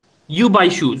 You buy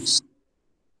shoes.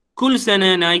 كل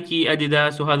سنة نايكي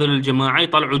أديداس وهذول الجماعة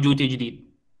يطلعوا جوتي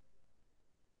جديد.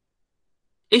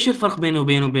 إيش الفرق بينه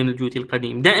وبين الجوتي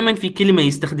القديم؟ دائما في كلمة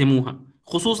يستخدموها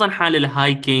خصوصا حال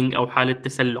الهايكينج أو حال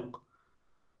التسلق.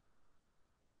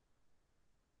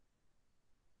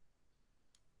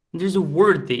 There's a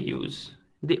word they use.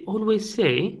 They always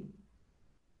say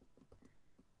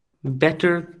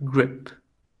better grip.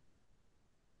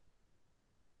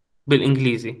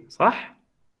 بالإنجليزي صح؟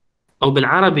 أو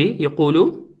بالعربي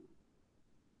يقولوا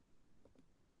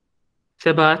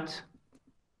ثبات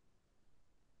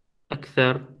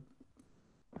أكثر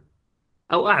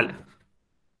أو أعلى.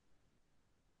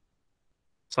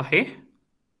 صحيح؟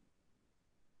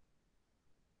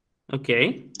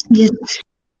 Okay. Yes.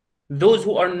 Those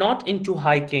who are not into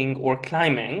hiking or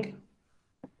climbing.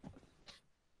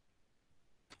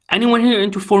 Anyone here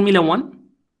into Formula 1?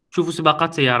 شوفوا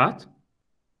سباقات سيارات؟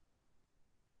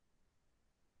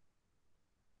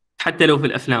 حتى لو في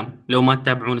الأفلام، لو ما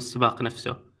تتابعون السباق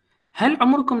نفسه. هل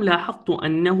عمركم لاحظتوا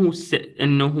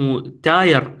أنه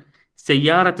تاير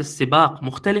سيارة السباق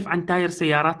مختلف عن تاير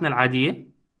سياراتنا العادية؟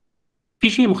 في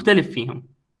شيء مختلف فيهم.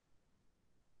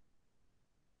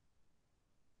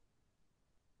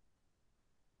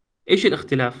 إيش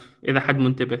الاختلاف إذا حد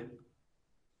منتبه؟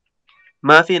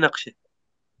 ما في نقشة.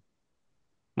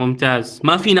 ممتاز،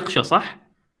 ما في نقشة صح؟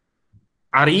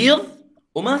 عريض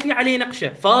وما في عليه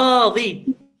نقشة، فاضي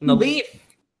نظيف.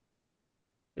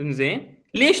 إنزين،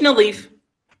 ليش نظيف؟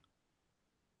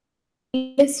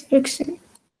 less friction.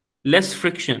 Less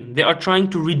friction. They are trying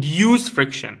to reduce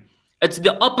friction. It's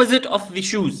the opposite of the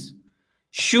shoes.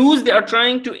 Shoes, they are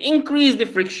trying to increase the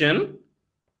friction.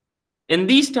 In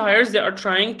these tires, they are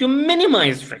trying to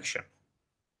minimize friction.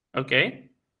 Okay?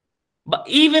 But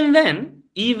even then,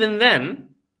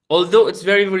 although it's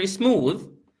very, very smooth,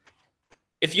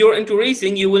 if you're into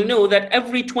racing, you will know that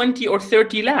every 20 or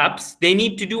 30 laps, they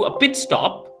need to do a pit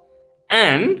stop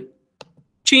and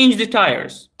change the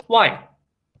tires. Why?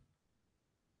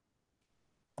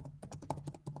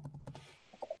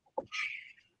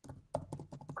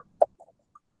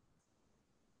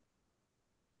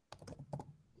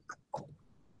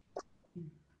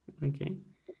 Okay.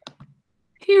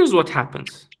 Here's what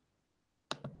happens.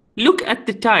 Look at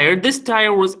the tire. This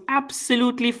tire was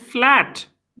absolutely flat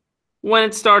when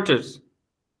it started.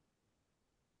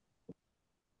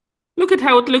 Look at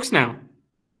how it looks now.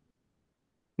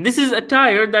 This is a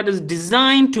tire that is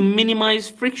designed to minimize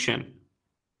friction.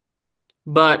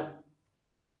 But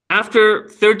after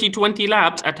 30-20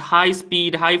 laps at high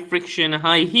speed, high friction,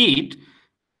 high heat,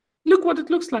 look what it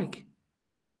looks like.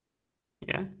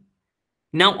 Yeah.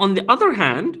 Now, on the other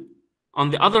hand,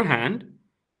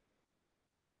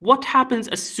 what happens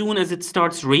as soon as it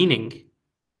starts raining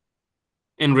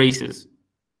in races?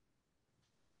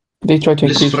 They try to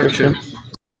Less increase friction. friction.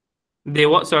 They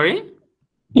what? Sorry?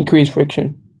 Increase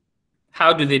friction.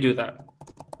 How do they do that?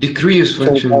 Decrease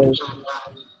friction.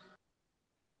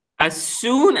 As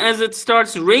soon as it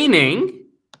starts raining,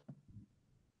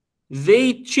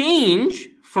 they change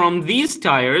from these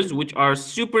tires, which are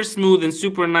super smooth and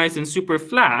super nice and super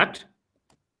flat,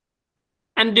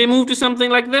 and they move to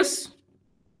something like this.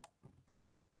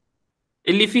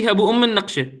 اللي فيها بأم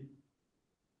النقشة.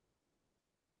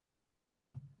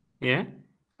 Yeah.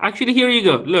 Actually, here you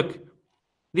go. Look.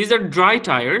 These are dry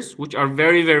tires, which are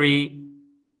very, very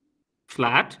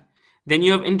flat. Then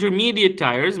you have intermediate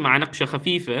tires, مع نقشة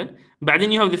خفيفة.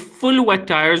 بعدين you have the full wet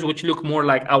tires, which look more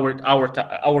like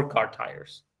our car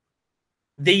tires.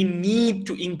 They need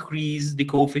to increase the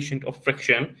coefficient of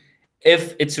friction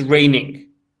if it's raining.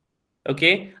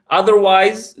 Okay?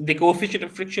 Otherwise, the coefficient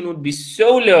of friction would be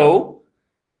so low,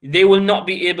 they will not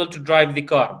be able to drive the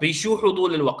car. بيشوحوا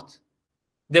طول الوقت.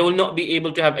 They will not be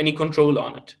able to have any control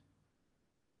on it.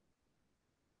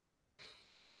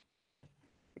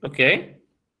 Okay?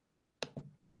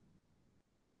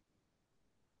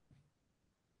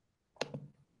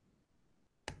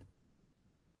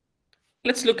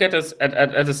 Let's look at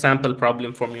a sample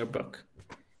problem from your book.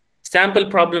 Sample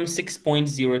problem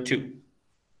 6.02.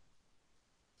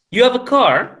 You have a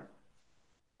car,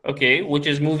 okay, which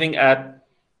is moving at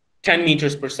 10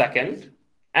 meters per second,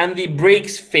 and the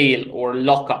brakes fail or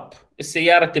lock up.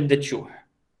 السيارة تبدأ تشوح.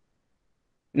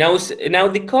 Now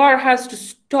the car has to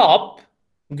stop,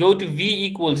 go to V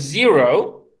equals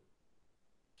 0,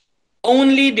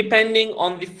 only depending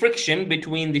on the friction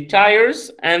between the tires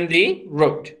and the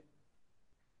road.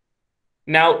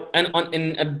 Now,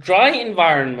 in a dry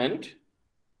environment,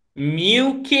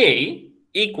 mu k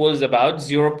equals about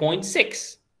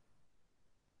 0.6.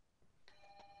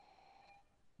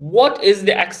 What is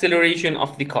the acceleration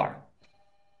of the car?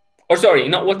 Or sorry,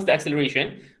 not what's the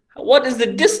acceleration. What is the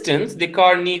distance the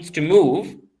car needs to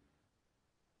move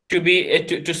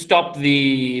to stop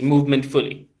the movement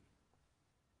fully?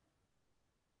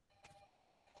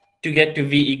 To get to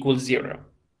V equals 0.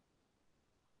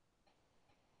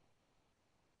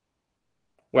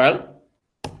 Well,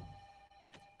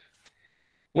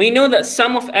 we know that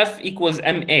sum of F equals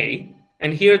ma,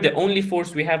 and here the only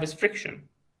force we have is friction,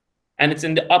 and it's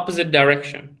in the opposite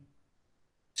direction.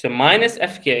 So minus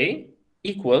Fk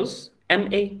equals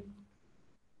ma.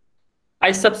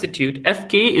 I substitute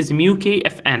Fk is mu k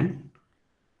Fn,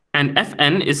 and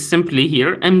Fn is simply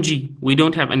here mg. We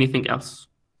don't have anything else.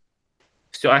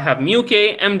 So I have mu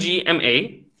k mg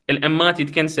ma, الامات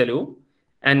يتكنسلوا,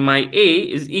 and my A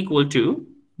is equal to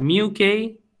mu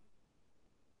k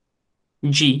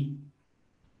g.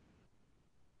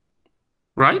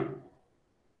 Right?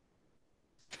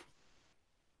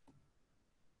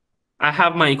 I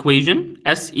have my equation,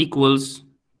 S equals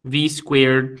V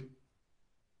squared.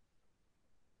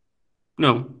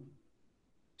 No.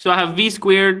 So I have V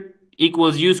squared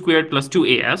equals U squared plus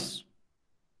 2AS,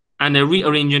 and I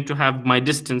rearrange it to have my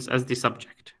distance as the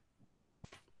subject.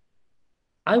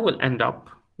 I will end up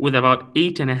with about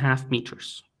 8.5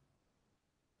 meters.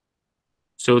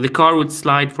 So the car would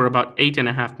slide for about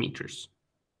 8.5 meters.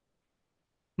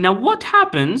 Now, what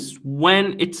happens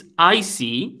when it's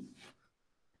icy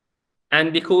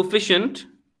and the coefficient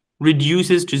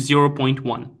reduces to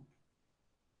 0.1?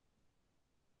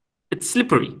 It's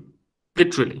slippery,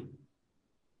 literally.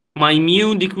 My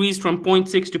mu decreased from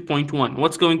 0.6 to 0.1.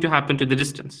 What's going to happen to the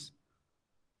distance?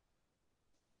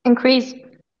 Increase.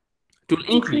 It will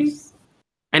increase.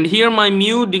 And here my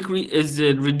mu is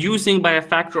reducing by a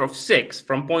factor of 6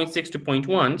 from 0.6 to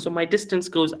 0.1. So my distance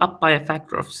goes up by a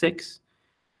factor of 6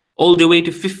 all the way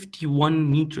to 51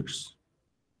 meters.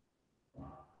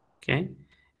 Okay.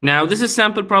 Now this is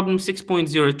sample problem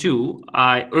 6.02.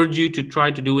 I urge you to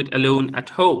try to do it alone at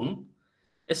home,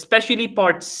 especially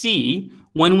part C,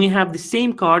 when we have the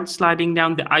same card sliding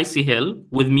down the icy hill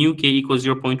with mu k equals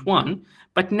 0.1.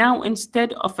 But now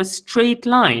instead of a straight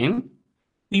line,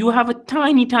 you have a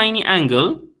tiny, tiny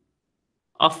angle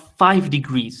of 5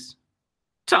 degrees.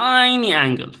 Tiny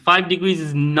angle. 5 degrees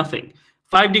is nothing.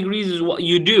 5 degrees is what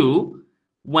you do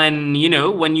when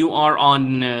you are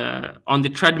on the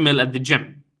treadmill at the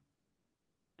gym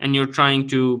and you're trying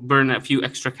to burn a few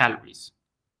extra calories.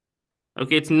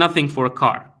 Okay, it's nothing for a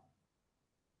car.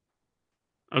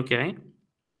 Okay.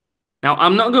 Now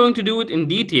I'm not going to do it in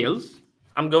details.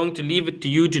 I'm going to leave it to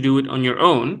you to do it on your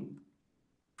own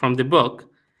from the book.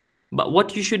 But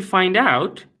what you should find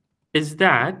out is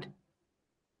that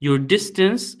your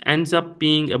distance ends up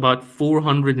being about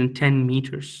 410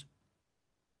 meters.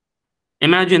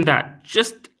 Imagine that.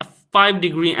 Just a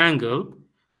 5-degree angle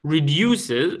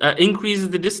increases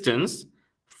the distance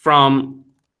from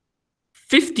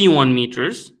 51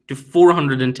 meters to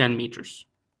 410 meters.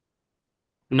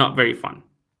 Not very fun.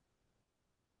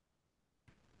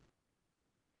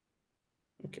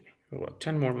 Okay, about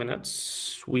 10 more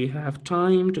minutes. We have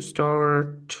time to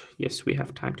start. Yes, we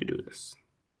have time to do this.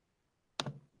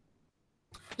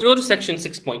 Let's go to section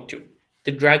 6.2,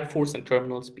 the drag force and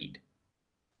terminal speed.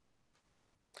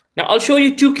 Now I'll show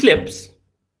you 2 clips,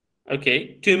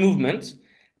 okay, 2 movements.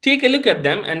 Take a look at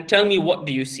them and tell me, what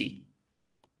do you see?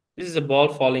 This is a ball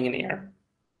falling in air.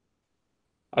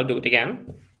 I'll do it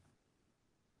again.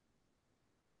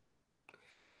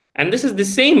 And this is the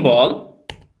same ball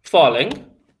falling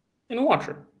in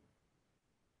water.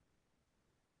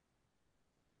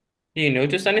 Do you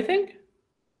notice anything?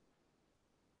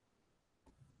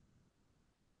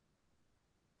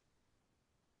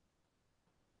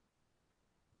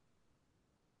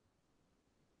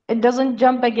 It doesn't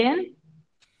jump again?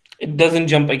 It doesn't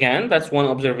jump again. That's one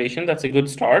observation. That's a good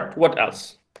start. What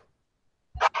else?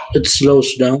 It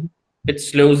slows down. It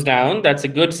slows down. That's a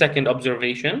good second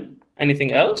observation.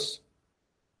 Anything else?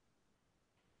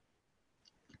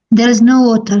 There is no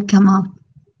water come up.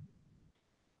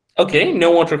 Okay,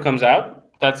 no water comes out.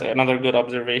 That's another good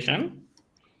observation.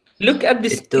 Look at the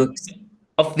speed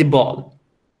of the ball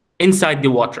inside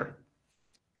the water.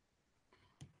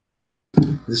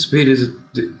 The speed is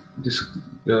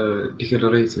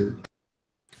decelerating.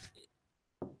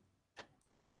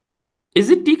 Is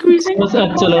it decreasing? It's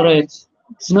not accelerate.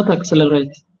 It's not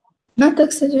accelerate. Not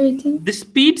accelerating. The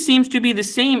speed seems to be the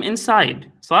same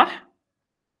inside, صح?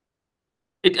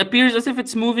 It appears as if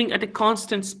it's moving at a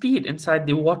constant speed inside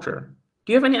the water.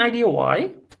 Do you have any idea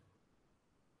why?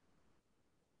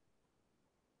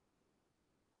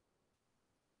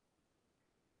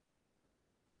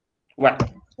 Well,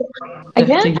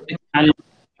 Again?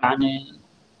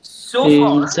 so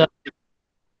far,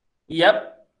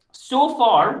 yep. So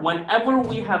far, whenever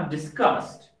we have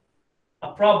discussed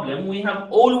a problem, we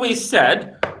have always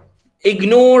said,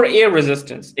 ignore air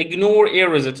resistance. Ignore air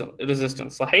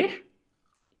resistance. صحيح?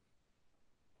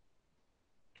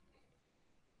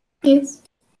 Yes.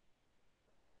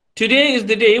 Today is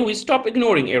the day we stop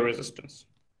ignoring air resistance.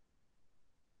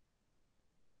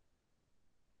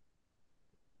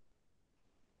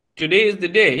 Today is the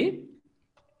day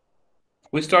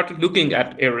we started looking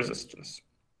at air resistance.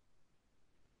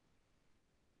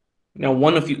 Now,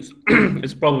 one of you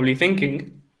is probably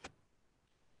thinking,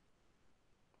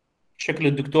 شكل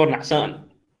الدكتور نعسان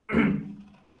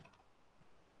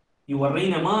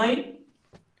يورينا ماي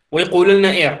ويقول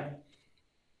لنا air.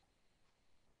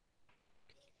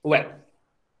 Well,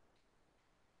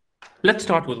 let's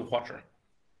start with water.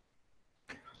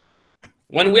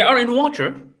 When we are in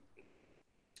water,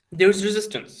 there's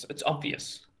resistance. It's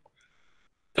obvious.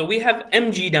 So we have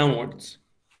mg downwards,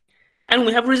 and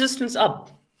we have resistance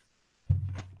up.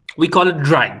 We call it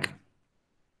drag.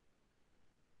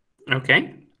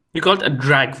 Okay? We call it a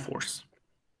drag force.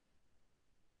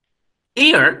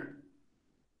 Air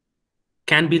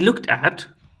can be looked at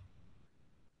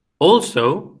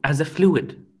also as a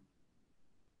fluid.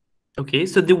 Okay,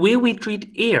 so the way we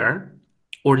treat air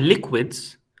or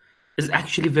liquids is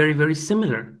actually very, very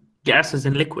similar. Gases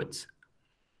and liquids.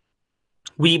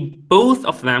 Both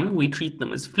of them, we treat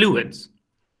them as fluids.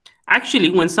 Actually,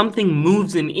 when something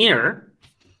moves in air,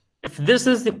 if this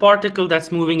is the particle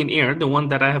that's moving in air, the one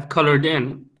that I have colored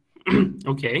in,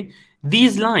 Okay,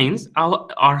 these lines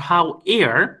are how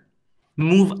air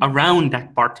move around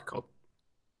that particle.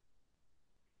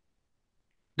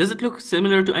 Does it look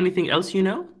similar to anything else you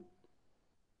know?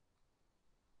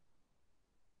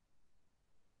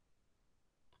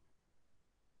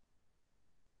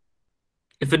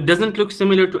 If it doesn't look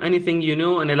similar to anything you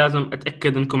know, أنا لازم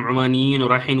أتأكد إنكم عمانيين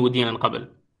ورايحين وديان قبل.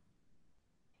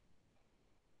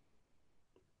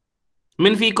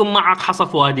 من فيكم معك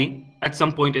حصف وادي at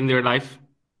some point in their life?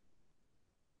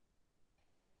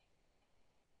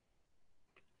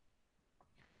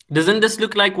 Doesn't this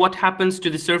look like what happens to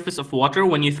the surface of water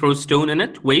when you throw stone in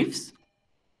it? Waves?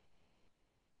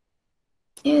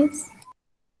 Yes.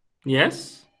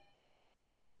 Yes?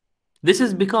 This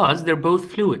is because they're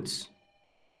both fluids.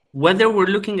 Whether we're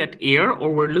looking at air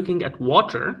or we're looking at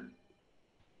water,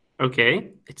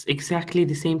 okay, it's exactly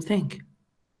the same thing.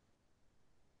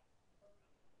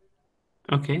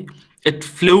 Okay, it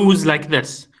flows like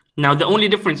this. Now, the only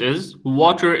difference is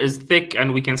water is thick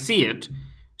and we can see it,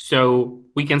 so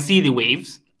we can see the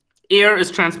waves. Air is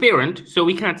transparent, so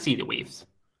we can't see the waves.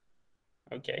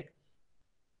 Okay.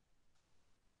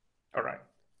 All right.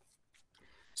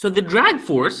 So the drag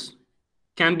force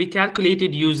can be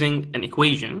calculated using an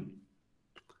equation.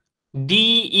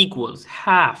 D equals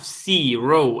half C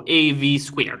rho AV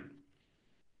squared.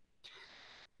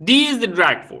 D is the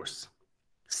drag force.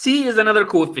 C is another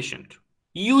coefficient,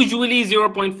 usually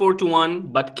 0.4 to 1,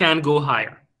 but can go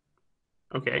higher.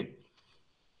 Okay.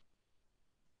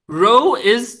 Rho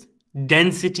is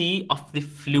density of the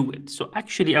fluid. So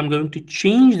actually, I'm going to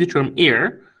change the term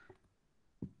air,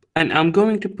 and I'm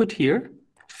going to put here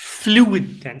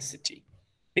fluid density.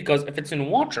 Because if it's in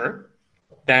water,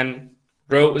 then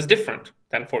rho is different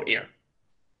than for air.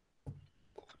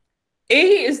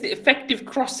 A is the effective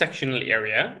cross-sectional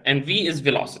area, and V is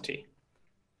velocity.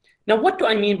 Now, what do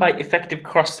I mean by effective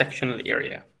cross-sectional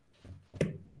area?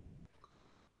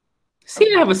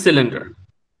 Say I have a cylinder,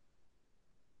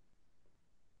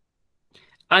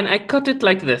 and I cut it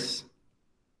like this.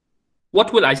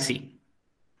 What will I see?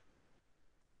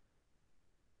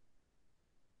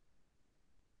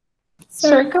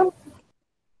 Circle.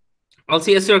 I'll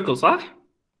see a circle, صح?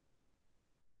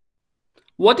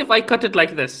 What if I cut it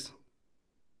like this?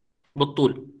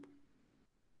 بالطول.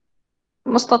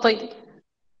 مستطيل.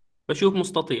 بشوف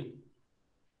مستطيل.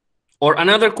 Or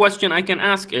another question I can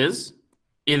ask is,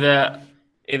 if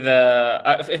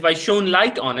I shone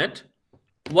light on it,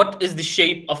 what is the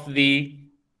shape of the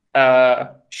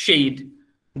shade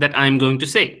that I'm going to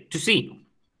see?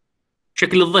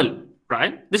 شكل الظل,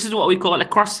 right? This is what we call a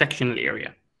cross-sectional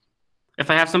area. If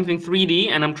I have something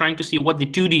 3D and I'm trying to see what the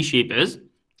 2D shape is,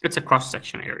 it's a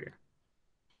cross-section area.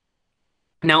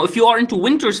 Now, if you are into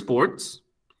winter sports,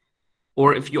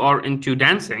 or if you are into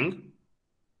dancing,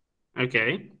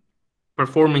 okay,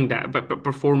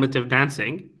 performative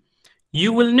dancing,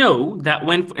 you will know that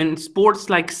when in sports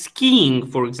like skiing,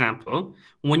 for example,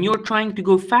 when you're trying to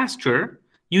go faster,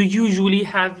 you usually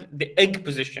have the egg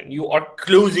position. You are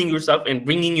closing yourself and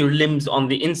bringing your limbs on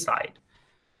the inside.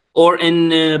 Or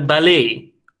in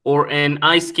ballet, or in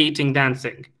ice skating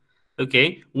dancing.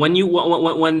 Okay, when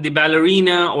the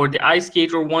ballerina or the ice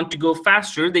skater want to go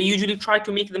faster, they usually try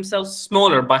to make themselves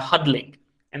smaller by huddling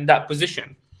in that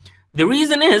position. The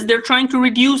reason is they're trying to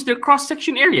reduce their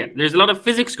cross-section area. There's a lot of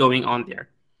physics going on there.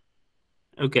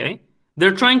 Okay,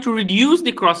 they're trying to reduce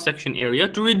the cross-section area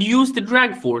to reduce the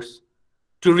drag force,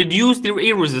 to reduce their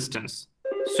air resistance,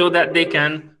 so that they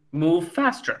can move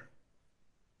faster.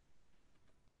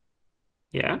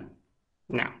 Yeah,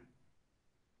 now.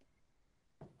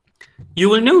 You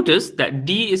will notice that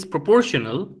D is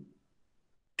proportional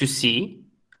to C,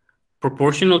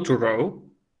 proportional to rho,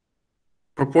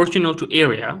 proportional to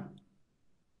area,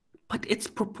 but it's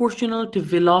proportional to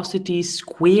velocity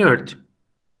squared,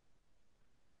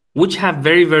 which have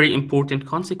very, very important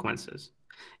consequences.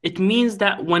 It means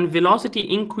that when velocity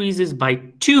increases by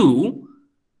 2,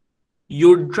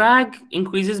 your drag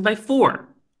increases by 4.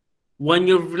 When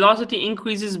your velocity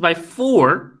increases by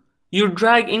 4, your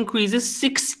drag increases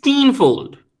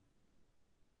 16-fold.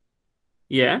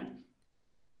 Yeah.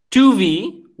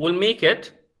 2V will make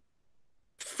it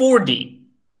 4D.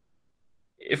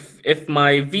 If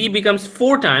my V becomes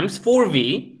 4 times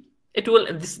 4V,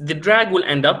 the drag will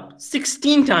end up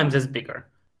 16 times as bigger.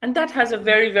 And that has a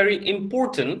very, very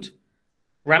important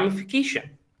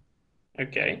ramification.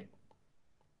 Okay.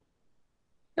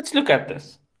 Let's look at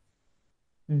this.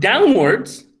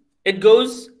 Downwards, it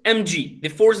goes mg. The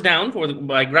force down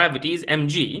by gravity is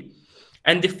mg,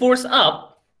 and the force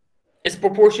up is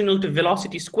proportional to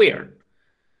velocity squared.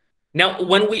 Now,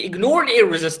 when we ignored air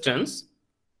resistance,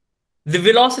 the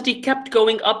velocity kept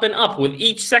going up and up. With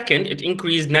each second, it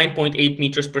increased 9.8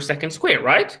 meters per second square,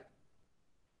 right?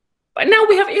 But now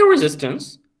we have air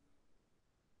resistance.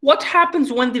 What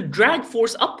happens when the drag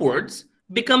force upwards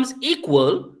becomes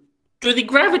equal to the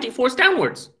gravity force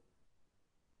downwards?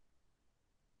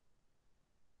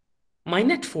 My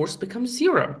net force becomes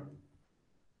 0.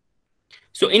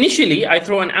 So initially, I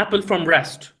throw an apple from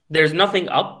rest. There's nothing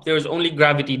up, there's only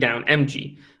gravity down,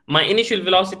 mg. My initial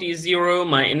velocity is 0,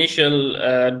 my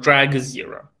initial drag is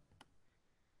 0.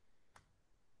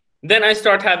 Then I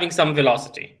start having some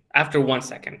velocity after 1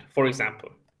 second, for example.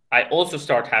 I also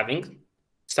start having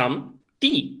some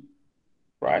t,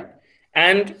 right?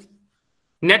 And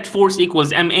net force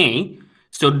equals ma,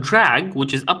 so drag,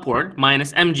 which is upward,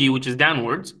 minus mg, which is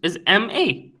downwards, is ma.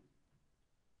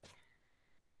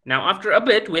 Now, after a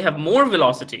bit, we have more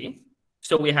velocity,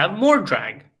 so we have more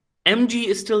drag. mg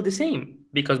is still the same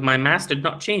because my mass did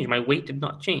not change, my weight did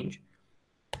not change.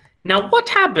 Now, what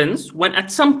happens when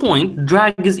at some point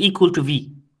drag is equal to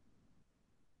v?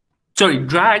 Sorry,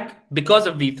 drag, because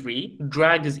of v3,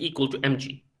 drag is equal to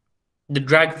mg. The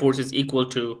drag force is equal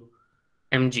to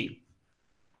mg.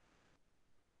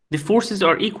 The forces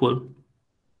are equal.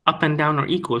 Up and down are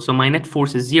equal, so my net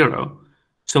force is 0.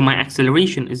 So my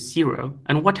acceleration is 0.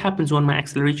 And what happens when my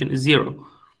acceleration is 0?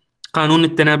 قانون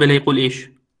التنابل يقول إيش?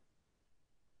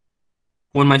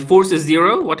 When my force is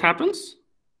 0, what happens?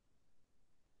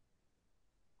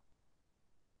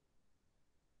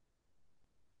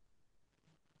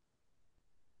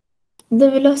 The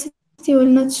velocity will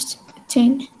not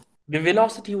change. The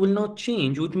velocity will not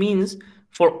change, which means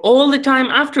for all the time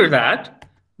after that,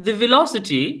 the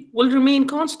velocity will remain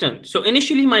constant. So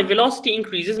initially my velocity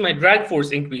increases, my drag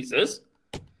force increases.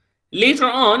 Later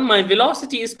on, my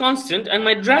velocity is constant and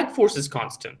my drag force is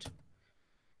constant.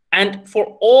 And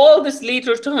for all this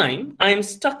later time, I am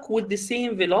stuck with the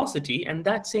same velocity, and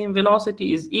that same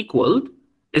velocity is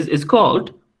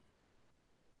called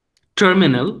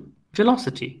terminal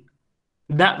velocity.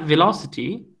 That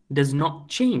velocity does not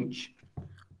change.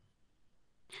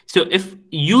 So if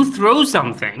you throw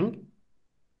something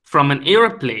from an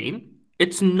airplane,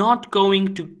 it's not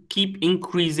going to keep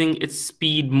increasing its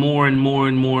speed more and more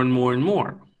and more and more and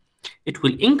more. It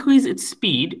will increase its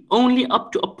speed only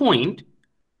up to a point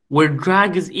where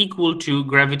drag is equal to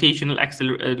gravitational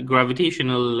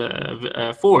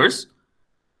force,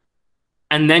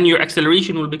 and then your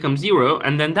acceleration will become 0,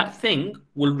 and then that thing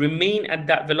will remain at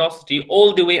that velocity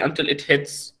all the way until it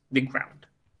hits the ground.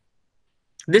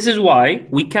 This is why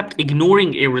we kept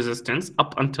ignoring air resistance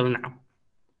up until now.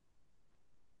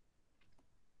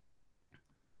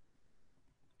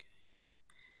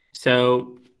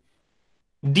 So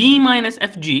d minus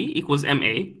fg equals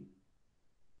ma.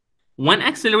 When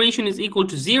acceleration is equal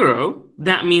to 0,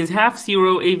 that means half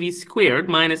 0 av squared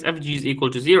minus fg is equal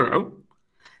to 0.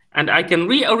 And I can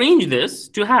rearrange this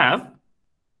to have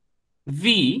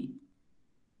v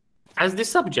as the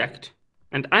subject.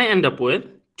 And I end up with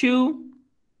 2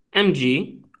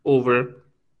 mg over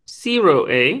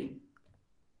 0a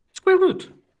square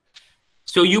root.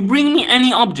 So you bring me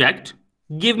any object,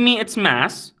 give me its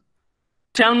mass,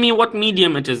 tell me what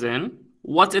medium it is in,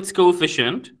 what's its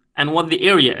coefficient, and what the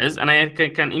area is, and I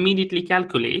can immediately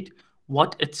calculate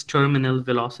what its terminal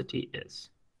velocity is.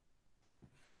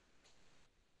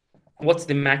 What's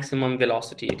the maximum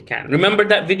velocity it can? Remember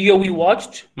that video we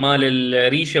watched مال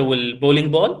الريشة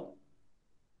والبولينج ball?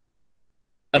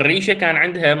 الريشة كان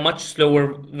عندها much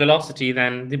slower velocity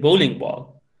than the bowling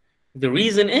ball. The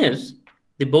reason is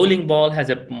the bowling ball had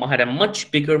a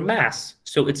much bigger mass,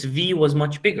 so its V was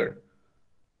much bigger.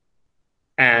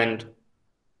 And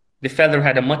the feather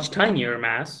had a much tinier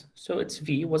mass, so its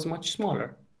V was much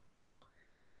smaller.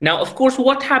 Now, of course,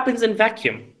 what happens in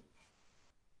vacuum?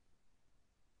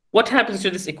 What happens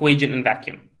to this equation in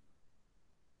vacuum?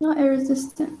 No air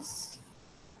resistance.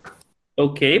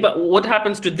 Okay, but what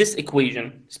happens to this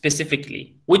equation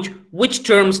specifically? Which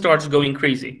term starts going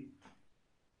crazy?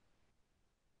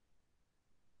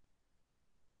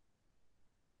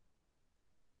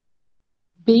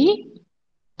 B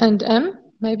and M,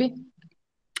 maybe.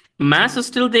 Mass is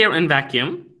still there in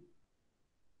vacuum.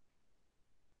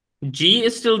 G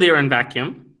is still there in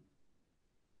vacuum.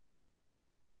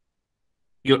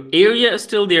 Your area is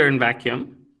still there in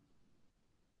vacuum.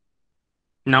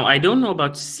 Now, I don't know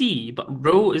about C, but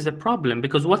rho is a problem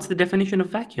because what's the definition of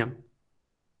vacuum?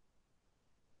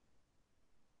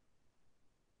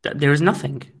 That there is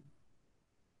nothing.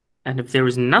 And if there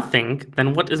is nothing,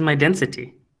 then what is my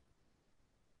density?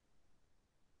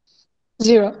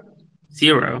 0.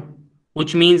 0,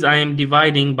 which means I am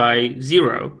dividing by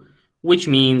 0, which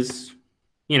means,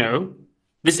 you know,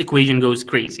 this equation goes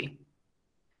crazy.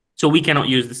 So we cannot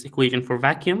use this equation for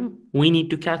vacuum. We need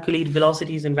to calculate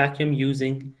velocities in vacuum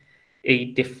using a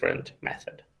different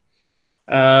method.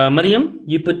 Mariam,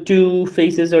 you put two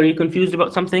faces. Are you confused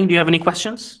about something? Do you have any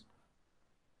questions?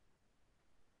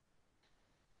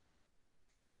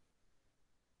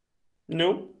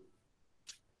 No?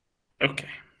 Okay.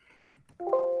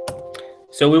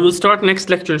 So we will start next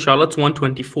lecture, inshallah. It's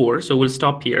 1:24, so we'll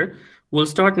stop here. We'll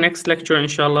start next lecture,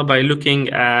 inshallah, by looking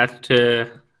at a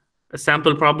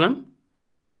sample problem.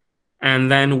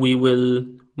 And then we will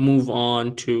move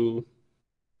on to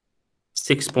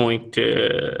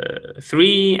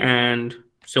 6.3 and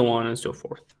so on and so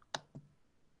forth.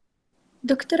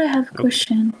 Doctor, I have a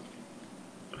question.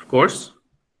 Of course.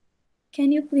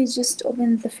 Can you please just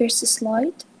open the first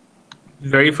slide?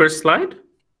 Very first slide?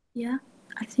 Yeah,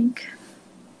 I think.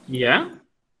 Yeah.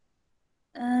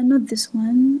 Not this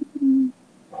one.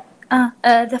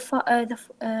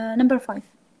 Number 5.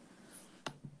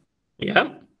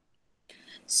 Yeah.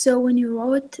 So when you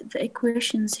wrote the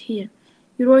equations here,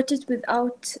 you wrote it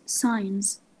without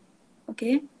signs,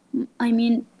 okay? I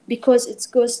mean, because it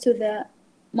goes to the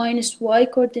minus y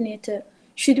coordinator,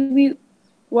 should we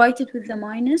write it with the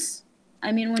minus?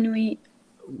 I mean, when we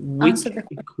answer the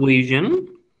equation?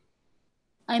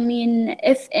 I mean,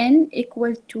 Fn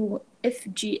equal to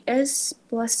FGS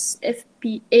plus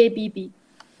FABB.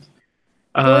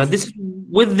 This is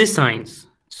with the signs.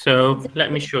 So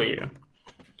let me show you.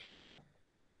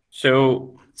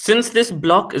 So since this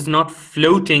block is not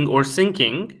floating or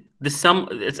sinking, the sum,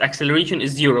 its acceleration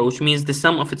is 0, which means the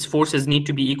sum of its forces need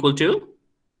to be equal to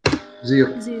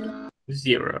 0.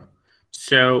 0.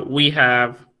 So we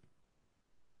have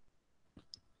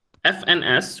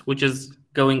FNS, which is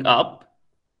going up,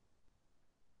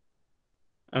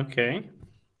 okay,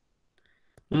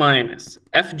 minus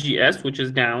FGS, which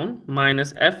is down,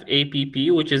 minus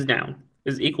FAPP, which is down,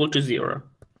 is equal to 0.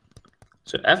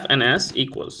 So FNS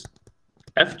equals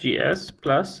FGS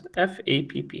plus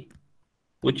FAPP,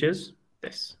 which is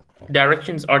this.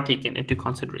 Directions are taken into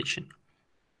consideration.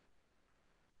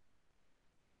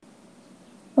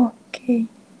 Okay.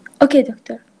 Okay,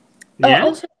 doctor. Yeah.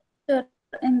 Also,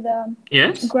 in the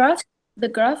Yes. graph,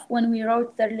 when we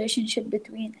wrote the relationship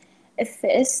between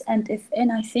Fs and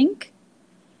Fn, I think.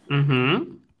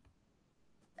 Mm-hmm.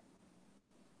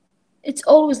 It's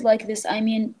always like this. I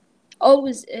mean,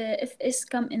 always Fs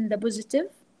come in the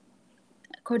positive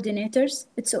coordinators.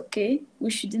 It's okay. We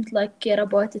shouldn't care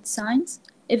about its signs,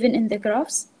 even in the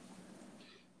graphs.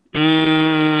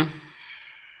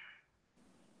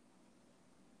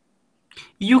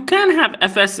 You can have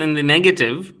Fs in the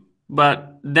negative,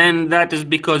 but then that is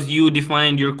because you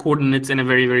defined your coordinates in a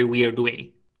very, very weird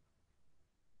way.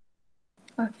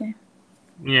 Okay.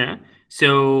 Yeah.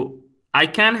 So I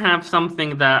can have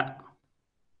something that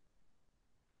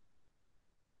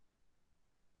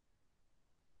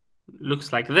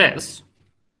looks like this,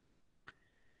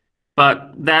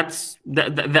 but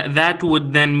that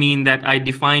would then mean that I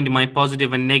defined my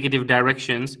positive and negative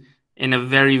directions in a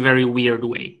very, very weird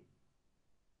way.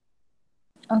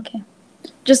 Okay.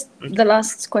 Just the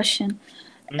last question.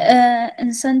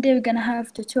 On Sunday, we're gonna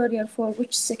have tutorial for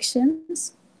which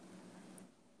sections?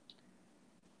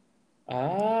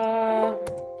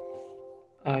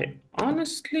 I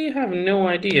honestly have no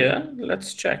idea.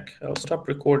 Let's check. I'll stop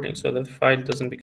recording so that the file doesn't become